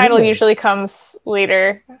 The title usually comes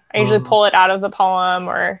later. I usually pull it out of the poem,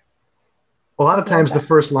 or a lot of times the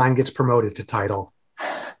first line gets promoted to title.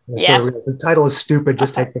 Yeah. So the title is stupid.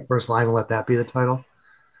 Just take the first line and let that be the title.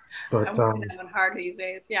 But I'm working that one hard these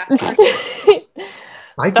days. Yeah.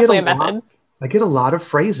 I get a lot of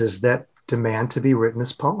phrases that demand to be written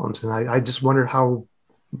as poems, and I just wonder how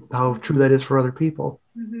true that is for other people.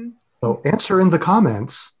 So answer in the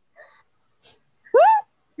comments.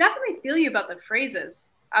 Definitely feel you about the phrases.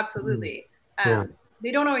 Absolutely.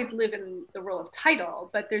 They don't always live in the role of title,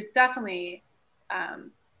 but there's definitely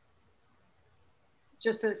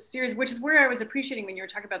just a series, which is where I was appreciating when you were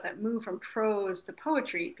talking about that move from prose to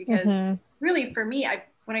poetry, because really for me,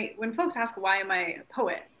 when folks ask why am I a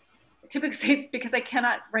poet, I typically say it's because I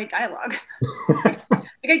cannot write dialogue.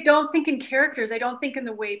 Like I don't think in characters. I don't think in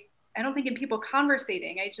people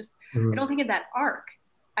conversating. I don't think in that arc.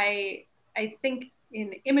 I think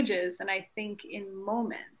in images, and I think in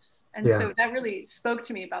moments. And so that really spoke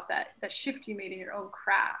to me about that shift you made in your own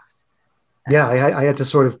craft. Yeah, I had to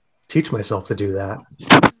sort of teach myself to do that.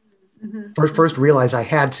 First realize I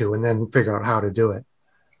had to, and then figure out how to do it.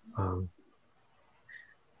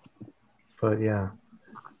 But yeah.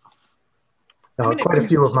 Quite a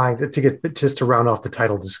few of mine, to round off the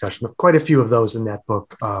title discussion, quite a few of those in that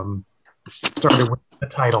book started with the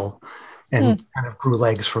title and kind of grew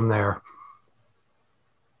legs from there.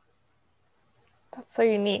 That's so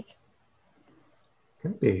unique.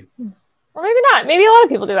 Could be. Or maybe not. Maybe a lot of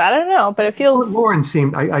people do that. I don't know, but it feels. Lauren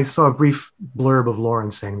seemed. I saw a brief blurb of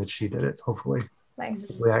Lauren saying that she did it. Hopefully,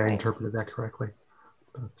 nice. I interpreted that correctly.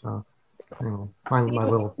 But anyway, my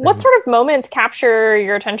little thing. What sort of moments capture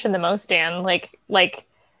your attention the most, Dan? Like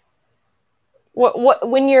what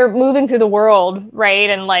when you're moving through the world, right?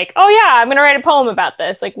 And like, oh yeah, I'm gonna write a poem about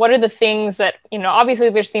this. Like, what are the things that, obviously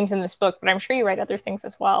there's themes in this book, but I'm sure you write other things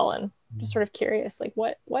as well. And I'm just sort of curious, like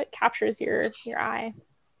what captures your eye?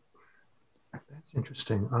 That's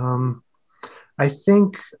interesting. I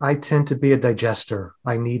think I tend to be a digester.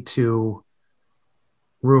 I need to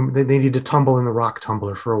they need to tumble in the rock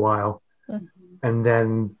tumbler for a while. And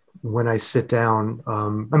then when I sit down, I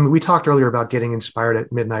mean, we talked earlier about getting inspired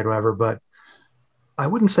at midnight or whatever, but I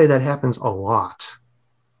wouldn't say that happens a lot.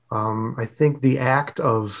 I think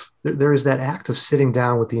there is that act of sitting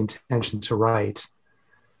down with the intention to write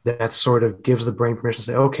that sort of gives the brain permission to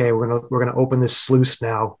say, okay, we're gonna open this sluice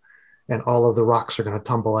now, and all of the rocks are gonna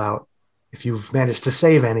tumble out if you've managed to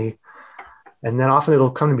save any. And then often it'll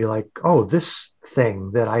come to me like, oh, this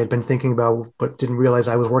thing that I had been thinking about but didn't realize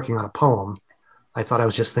I was working on a poem. I thought I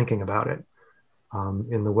was just thinking about it.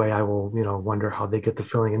 In the way I will, wonder how they get the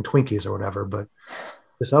filling in Twinkies or whatever. But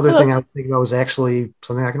this other thing I was thinking about was actually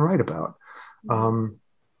something I can write about.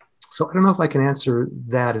 So I don't know if I can answer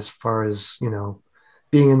that as far as,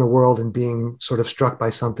 being in the world and being sort of struck by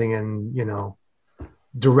something and,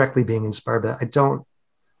 directly being inspired. But I don't,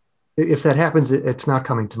 if that happens, it's not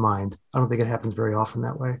coming to mind. I don't think it happens very often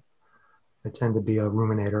that way. I tend to be a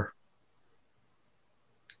ruminator.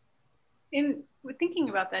 With thinking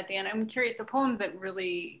about that, Dan, I'm curious. A poem that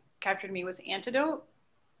really captured me was Antidote.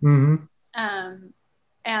 And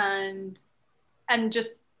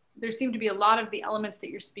just there seem to be a lot of the elements that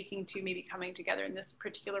you're speaking to maybe coming together in this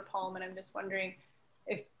particular poem. And I'm just wondering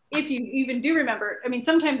if you even do remember. I mean,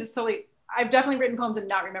 sometimes it's totally, I've definitely written poems and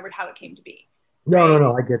not remembered how it came to be. No, right?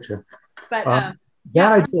 no, I get you. But that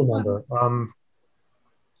yeah, I do remember.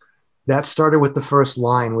 That started with the first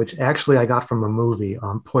line, which actually I got from a movie,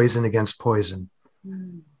 Poison Against Poison.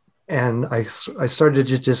 And I started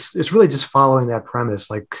to just, it's really just following that premise,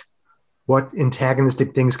 like what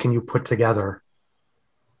antagonistic things can you put together?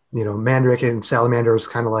 You know, Mandrake and Salamander is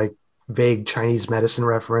kind of like vague Chinese medicine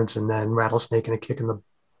reference, and then Rattlesnake and a kick in the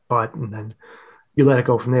butt, and then you let it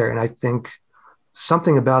go from there. And I think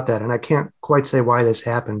something about that, and I can't quite say why this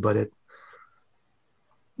happened, but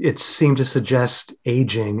it seemed to suggest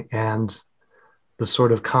aging and the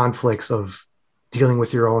sort of conflicts of dealing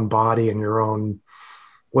with your own body and your own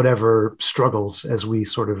whatever struggles as we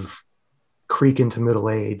sort of creak into middle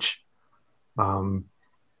age.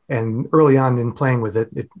 And early on in playing with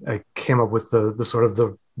it, I came up with the sort of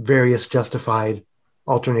the various justified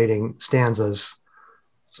alternating stanzas.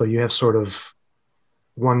 So you have sort of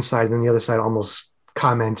one side and then the other side almost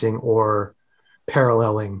commenting or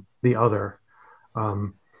paralleling the other.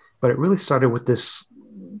 But it really started with this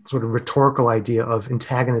sort of rhetorical idea of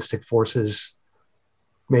antagonistic forces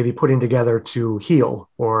maybe putting together to heal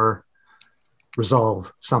or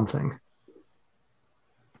resolve something.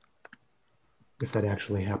 If that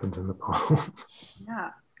actually happens in the poem.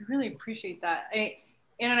 Yeah, I really appreciate that.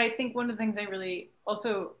 And I think one of the things I really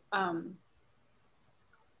also,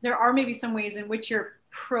 there are maybe some ways in which your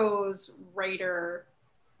prose writer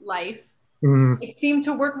life, it seemed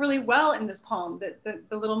to work really well in this poem.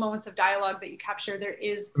 The little moments of dialogue that you capture, there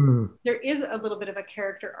is a little bit of a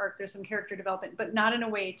character arc, there's some character development, but not in a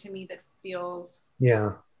way to me that feels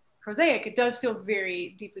prosaic. It does feel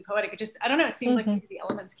very deeply poetic. It just, I don't know, it seemed like the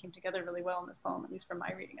elements came together really well in this poem, at least from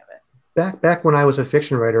my reading of it. Back when I was a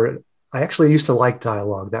fiction writer, I actually used to like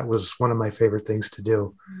dialogue. That was one of my favorite things to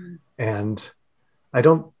do. And I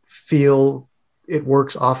don't feel it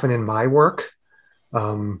works often in my work.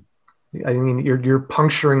 I mean, you're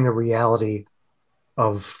puncturing the reality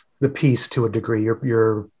of the piece to a degree.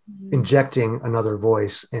 You're injecting another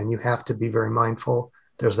voice, and you have to be very mindful.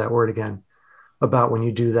 There's that word again, about when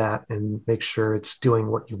you do that and make sure it's doing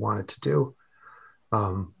what you want it to do.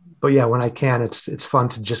 But yeah, when I can, it's fun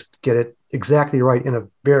to just get it exactly right in a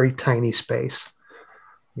very tiny space.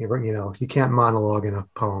 You know, you can't monologue in a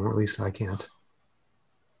poem, or at least I can't.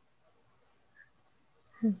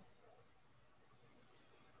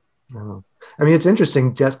 I mean, it's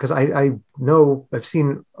interesting, Jess, because I know I've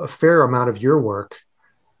seen a fair amount of your work,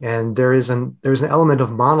 and there's an element of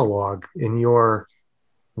monologue in your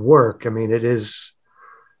work. I mean,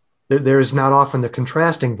 there is not often the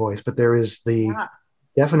contrasting voice, but there is the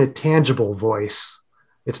definite tangible voice.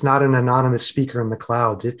 It's not an anonymous speaker in the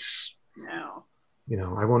clouds. It's, you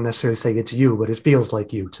know, I won't necessarily say it's you, but it feels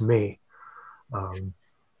like you to me.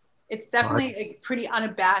 It's definitely a pretty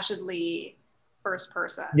unabashedly first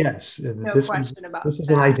person. Yes. No question about this is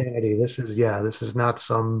an identity. This is not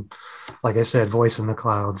some, like I said, voice in the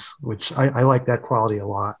clouds, which I like that quality a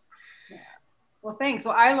lot. Yeah. Well, thanks.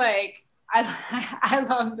 Well, I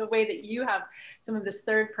love the way that you have some of this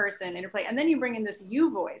third person interplay, and then you bring in this you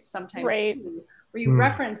voice sometimes too, where you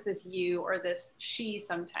reference this you or this she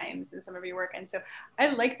sometimes in some of your work. And so I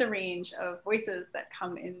like the range of voices that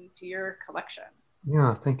come into your collection.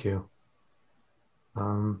 Yeah, thank you.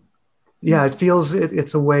 Yeah, it feels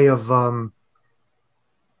it's a way of,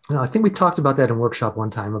 I think we talked about that in workshop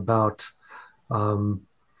one time about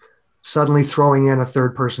suddenly throwing in a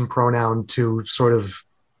third person pronoun to sort of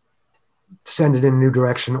send it in a new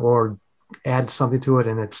direction or add something to it.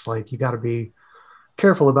 And it's like, you got to be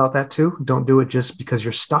careful about that too. Don't do it just because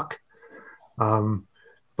you're stuck.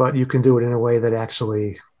 But you can do it in a way that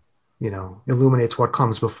actually, you know, illuminates what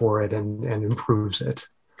comes before it and improves it.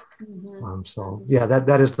 So yeah,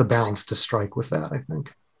 that is the balance to strike with that, I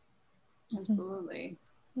think. Absolutely.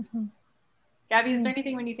 Gabby, is there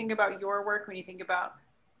anything when you think about your work, when you think about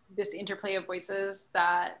this interplay of voices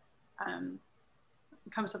that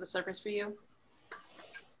comes to the surface for you?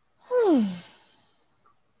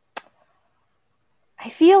 I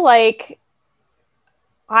feel like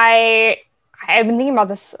I've been thinking about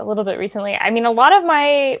this a little bit recently. I mean, a lot of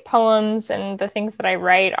my poems and the things that I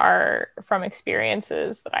write are from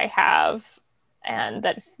experiences that I have, and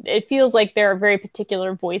that it feels like there are very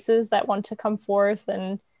particular voices that want to come forth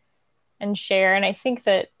and share. And I think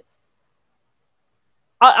that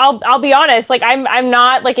I'll be honest, like I'm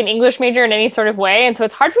not like an English major in any sort of way, and so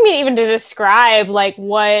it's hard for me even to describe like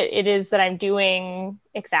what it is that I'm doing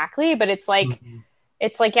exactly. But it's like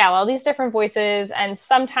it's like, yeah, all these different voices. And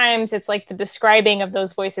sometimes it's like the describing of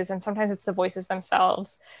those voices, and sometimes it's the voices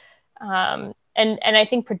themselves. And I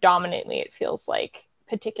think predominantly it feels like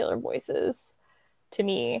particular voices to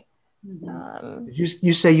me.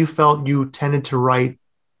 You say you felt you tended to write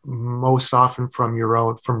most often from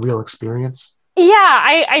real experience? Yeah,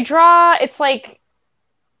 I draw, it's like,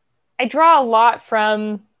 I draw a lot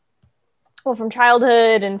from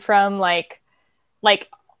childhood, and from like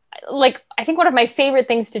I think one of my favorite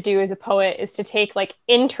things to do as a poet is to take like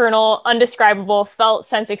internal, undescribable, felt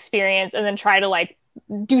sense experience and then try to like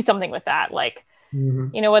do something with that. Like,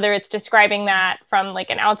 whether it's describing that from like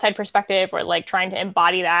an outside perspective, or like trying to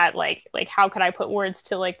embody that, like how could I put words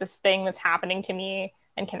to like this thing that's happening to me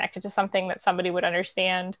and connect it to something that somebody would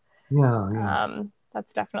understand.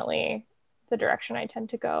 That's definitely the direction I tend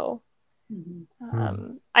to go.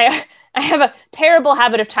 I have a terrible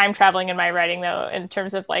habit of time traveling in my writing, though, in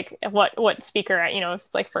terms of like what speaker, if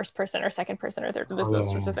it's like first person or second person or third, those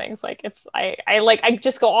sorts of things. Like I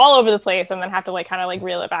just go all over the place and then have to like kind of like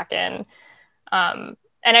reel it back in. And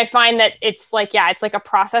I find that it's like, it's like a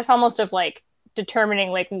process almost of like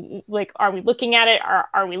determining like are we looking at it,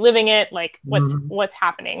 are we living it, like what's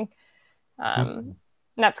happening. And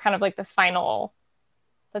that's kind of like the final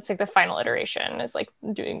iteration, is like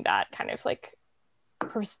doing that kind of like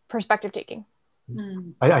perspective taking.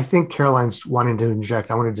 I think Caroline's wanting to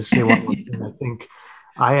inject. I wanted to say one more thing. I think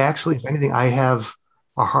I actually, if anything, I have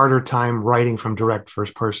a harder time writing from direct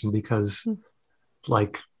first person, because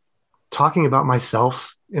like talking about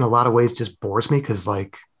myself in a lot of ways just bores me, because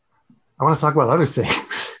like I want to talk about other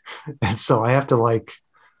things. And so I have to, like,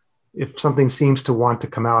 if something seems to want to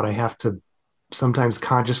come out, I have to sometimes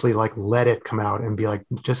consciously like let it come out and be like,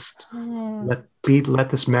 just let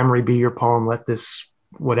this memory be your poem, let this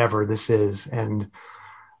whatever this is, and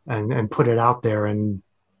put it out there, and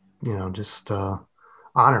just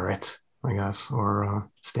honor it, I guess, or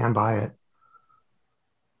stand by it.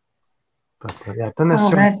 But yeah, it doesn't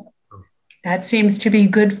necessarily. That seems to be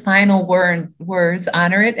good final words.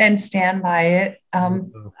 Honor it and stand by it.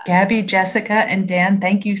 Gabby, Jessica, and Dan,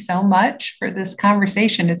 thank you so much for this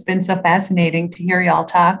conversation. It's been so fascinating to hear y'all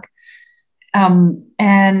talk.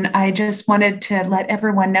 And I just wanted to let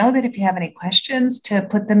everyone know that if you have any questions, to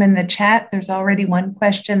put them in the chat. There's already one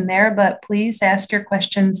question there, but please ask your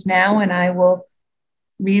questions now, and I will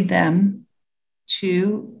read them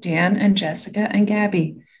to Dan and Jessica and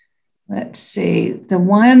Gabby. Let's see. The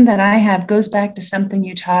one that I have goes back to something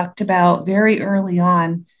you talked about very early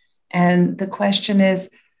on. And the question is,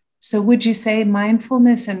 so would you say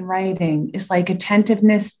mindfulness in writing is like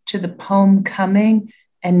attentiveness to the poem coming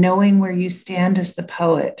and knowing where you stand as the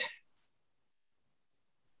poet?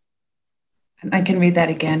 And I can read that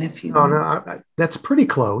again if you want. No, that's pretty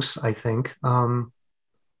close, I think. Yeah,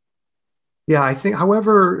 I think,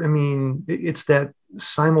 however, I mean, it's that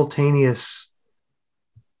simultaneous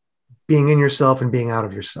being in yourself and being out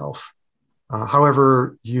of yourself,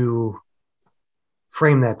 however you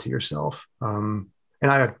frame that to yourself. And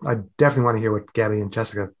I definitely want to hear what Gabby and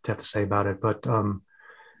Jessica have to say about it, but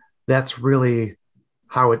that's really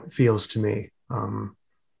how it feels to me.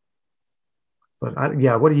 But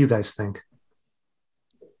what do you guys think?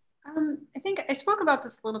 I think I spoke about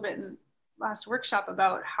this a little bit in last workshop,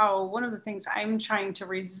 about how one of the things I'm trying to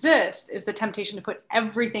resist is the temptation to put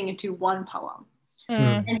everything into one poem.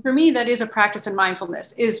 And for me, that is a practice in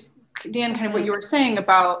mindfulness, is, Dan, kind of what you were saying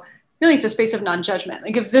about, really, it's a space of non-judgment.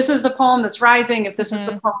 Like, if this is the poem that's rising, if this is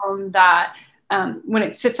the poem that, when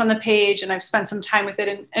it sits on the page and I've spent some time with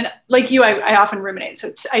it, and like you, I often ruminate.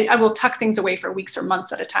 So I will tuck things away for weeks or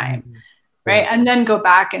months at a time, right? And then go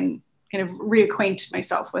back and kind of reacquaint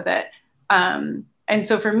myself with it. And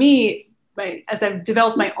so for me, as I've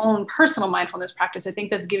developed my own personal mindfulness practice, I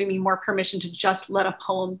think that's giving me more permission to just let a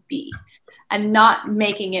poem be, and not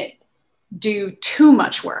making it do too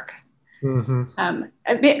much work. Oh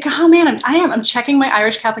man, I'm checking my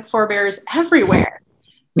Irish Catholic forebears everywhere,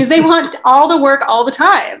 because they want all the work all the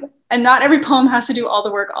time, and not every poem has to do all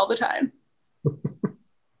the work all the time.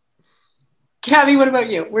 Gabby, what about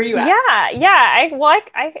you? Where are you at? I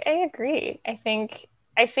agree. I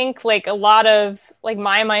think like a lot of like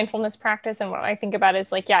my mindfulness practice, and what I think about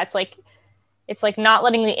is like, it's like not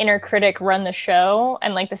letting the inner critic run the show,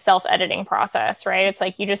 and like the self-editing process, right? It's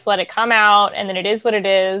like you just let it come out, and then it is what it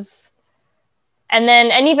is. And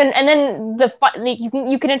then you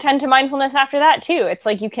can attend to mindfulness after that too. It's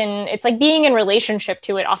like it's like being in relationship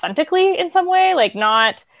to it authentically in some way,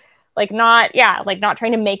 not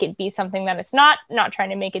trying to make it be something that it's not trying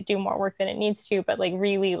to make it do more work than it needs to, but like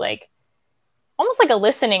really like almost like a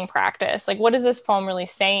listening practice. Like, what is this poem really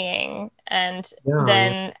saying? And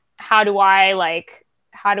then how do I like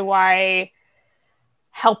how do I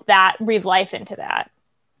help that breathe life into that?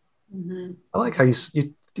 Mm-hmm. I like how you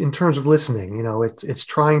in terms of listening, you know, it's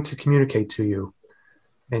trying to communicate to you,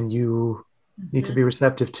 and you need to be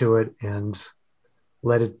receptive to it and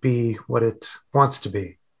let it be what it wants to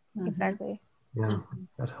be. Exactly. Yeah,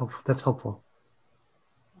 that's helpful.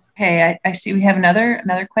 Okay, I see we have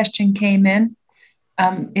another question came in.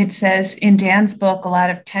 It says, in Dan's book, a lot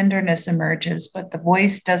of tenderness emerges, but the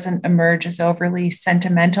voice doesn't emerge as overly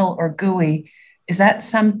sentimental or gooey. Is that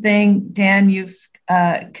something, Dan, you've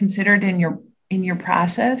considered in your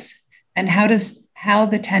process? And how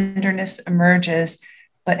the tenderness emerges,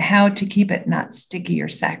 but how to keep it not sticky or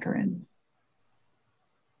saccharine?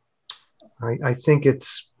 I think it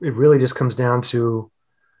really just comes down to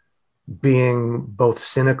being both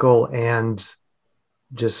cynical and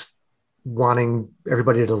just wanting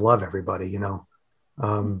everybody to love everybody, you know.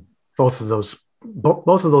 Both of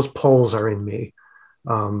those poles are in me.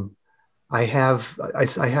 I have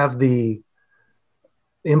the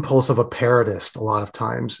impulse of a parodist a lot of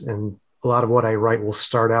times, and a lot of what I write will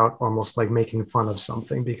start out almost like making fun of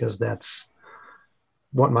something because that's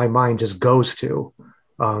what my mind just goes to.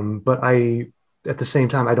 But at the same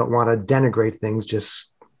time, I don't want to denigrate things just,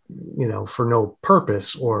 you know, for no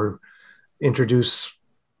purpose or introduce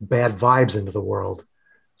bad vibes into the world.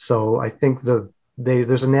 So I think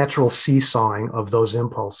there's a natural seesawing of those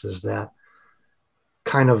impulses that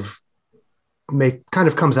kind of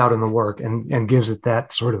comes out in the work and gives it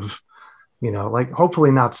that sort of, you know, like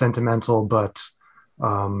hopefully not sentimental, but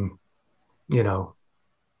you know,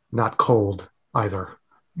 not cold either.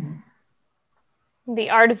 The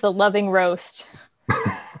art of the loving roast.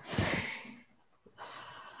 I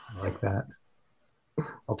like that.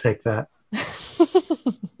 I'll take that.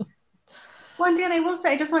 Well, and Dan, I will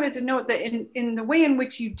say, I just wanted to note that in the way in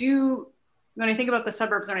which you do, when I think about the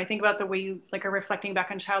suburbs, when I think about the way you like are reflecting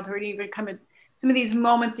back on childhood, even kind of some of these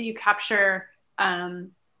moments that you capture,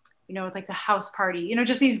 you know, like the house party, you know,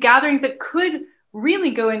 just these gatherings that could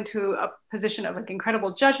really go into a position of like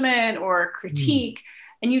incredible judgment or critique,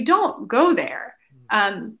 and you don't go there.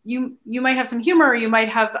 You might have some humor, or you might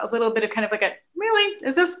have a little bit of kind of like really,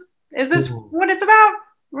 is this what it's about?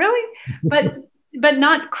 Really? But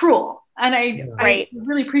not cruel. And I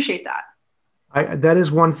really appreciate that. That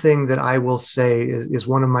is one thing that I will say is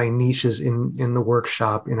one of my niches in the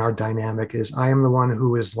workshop, in our dynamic, is I am the one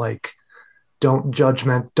who is like, don't judge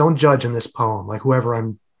in this poem, like whoever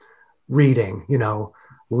I'm reading, you know,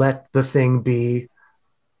 let the thing be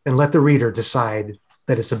and let the reader decide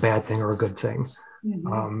that it's a bad thing or a good thing.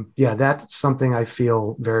 Yeah, that's something I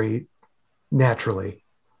feel very naturally.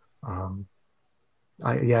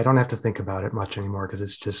 I don't have to think about it much anymore because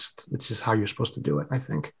it's just how you're supposed to do it, I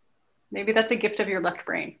think. Maybe that's a gift of your left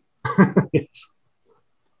brain. Yes.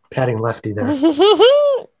 Patting lefty there.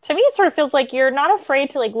 To me, it sort of feels like you're not afraid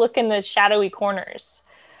to like look in the shadowy corners,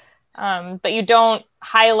 but you don't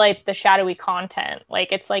highlight the shadowy content.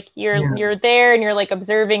 Like it's like you're there and you're like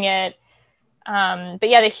observing it. But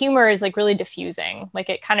yeah, the humor is like really diffusing. Like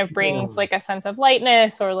it kind of brings like a sense of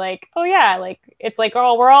lightness, or like, oh yeah, like it's like,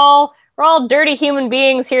 oh, we're all dirty human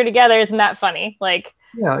beings here together. Isn't that funny? Like,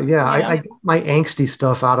 yeah. I get my angsty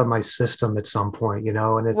stuff out of my system at some point, you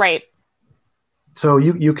know, and it's right. So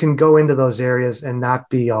you can go into those areas and not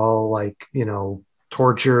be all like, you know,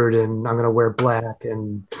 tortured and I'm going to wear black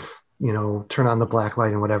and, you know, turn on the black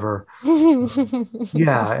light and whatever. And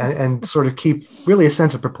sort of keep really a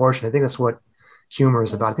sense of proportion. I think that's what humor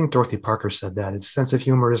is about. I think Dorothy Parker said that. Its sense of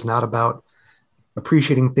humor is not about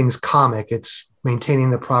appreciating things comic. It's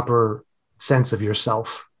maintaining the proper sense of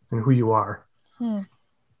yourself and who you are.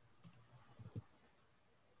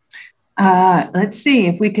 Let's see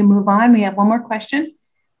if we can move on. We have one more question.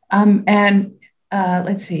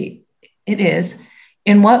 Let's see. It is,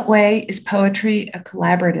 in what way is poetry a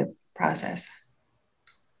collaborative process?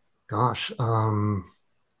 Gosh,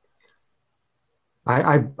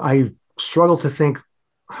 I struggle to think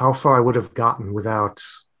how far I would have gotten without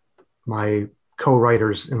my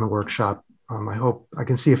co-writers in the workshop. I hope I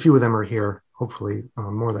can see a few of them are here. Hopefully,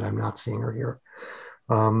 more that I'm not seeing are here.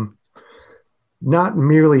 Not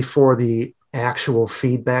merely for the actual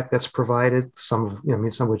feedback that's provided. Some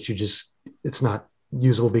of which it's not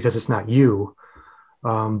usable because it's not you.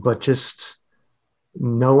 But just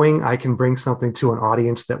knowing I can bring something to an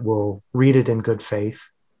audience that will read it in good faith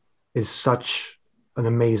is such an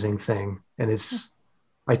amazing thing. And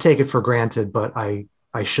I take it for granted, but I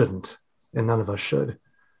shouldn't, and none of us should,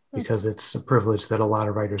 because it's a privilege that a lot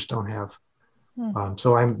of writers don't have.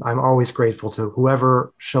 So I'm always grateful to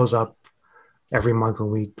whoever shows up every month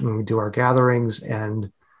when we do our gatherings and,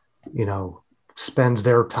 you know, spends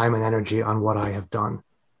their time and energy on what I have done.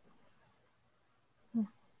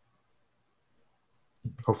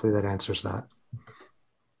 hopefully that answers that.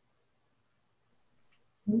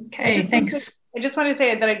 Okay, thanks. I just want to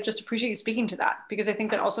say that I just appreciate you speaking to that, because I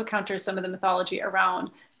think that also counters some of the mythology around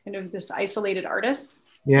kind of this isolated artist.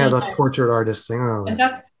 Yeah, the tortured artist thing. Oh, and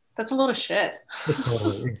that's a load of shit.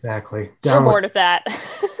 Totally, exactly. We're bored of that.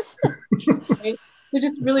 Right? So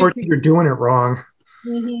just really, you're doing it wrong.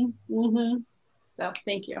 So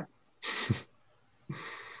thank you.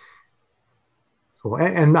 Cool.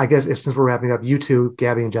 And I guess since we're wrapping up, you two,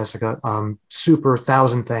 Gabby and Jessica, super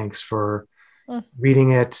 1,000 thanks for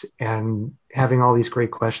reading it and having all these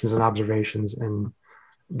great questions and observations and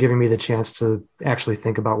giving me the chance to actually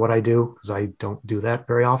think about what I do, because I don't do that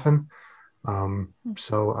very often.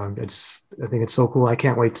 So I think it's so cool. I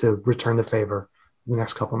can't wait to return the favor in the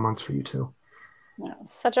next couple of months for you two. Yeah,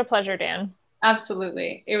 such a pleasure, Dan.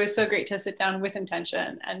 Absolutely. It was so great to sit down with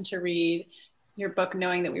intention and to read your book,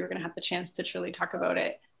 knowing that we were going to have the chance to truly talk about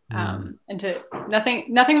it. And to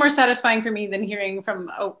nothing more satisfying for me than hearing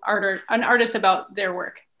from an artist about their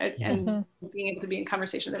work and being able to be in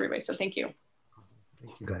conversation with everybody. So thank you.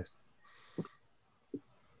 Thank you, guys.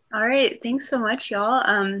 All right, thanks so much, y'all.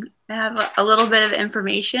 I have a little bit of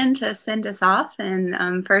information to send us off.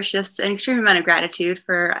 And first, just an extreme amount of gratitude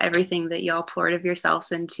for everything that y'all poured of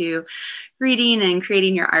yourselves into reading and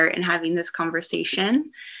creating your art and having this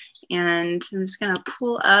conversation. And I'm just gonna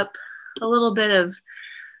pull up a little bit of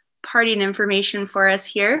parting information for us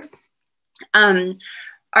here.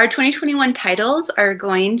 Our 2021 titles are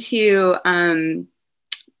going to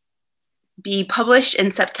be published in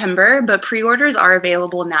September, but pre-orders are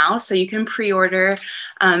available now. So you can pre-order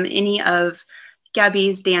any of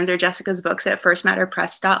Gabby's, Dan's, or Jessica's books at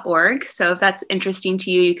firstmatterpress.org. So if that's interesting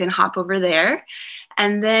to you, you can hop over there.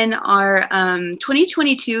 And then our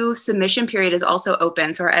 2022 submission period is also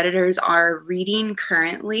open. So our editors are reading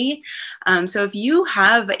currently. So if you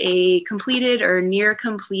have a completed or near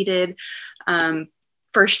completed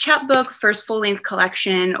first chapbook, first full-length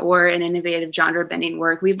collection, or an innovative genre-bending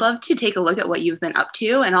work, we'd love to take a look at what you've been up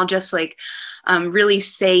to. And I'll just really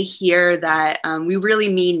say here that we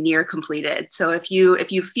really mean near completed. So if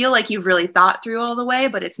you feel like you've really thought through all the way,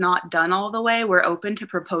 but it's not done all the way, we're open to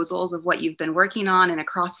proposals of what you've been working on and a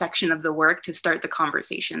cross-section of the work to start the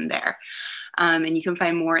conversation there. And you can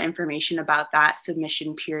find more information about that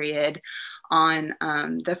submission period on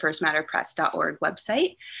the firstmatterpress.org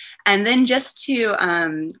website. And then just to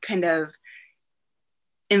kind of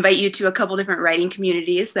invite you to a couple different writing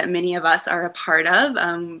communities that many of us are a part of.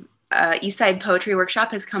 Eastside Poetry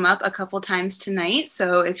Workshop has come up a couple times tonight.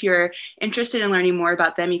 So if you're interested in learning more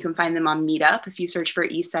about them, you can find them on Meetup if you search for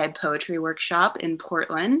Eastside Poetry Workshop in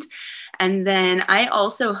Portland. And then I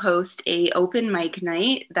also host a open mic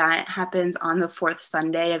night that happens on the fourth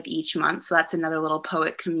Sunday of each month. So that's another little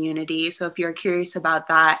poet community. So if you're curious about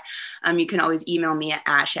that, you can always email me at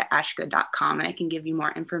ash@ashgood.com and I can give you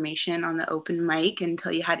more information on the open mic and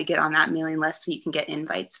tell you how to get on that mailing list so you can get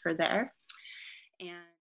invites for there. And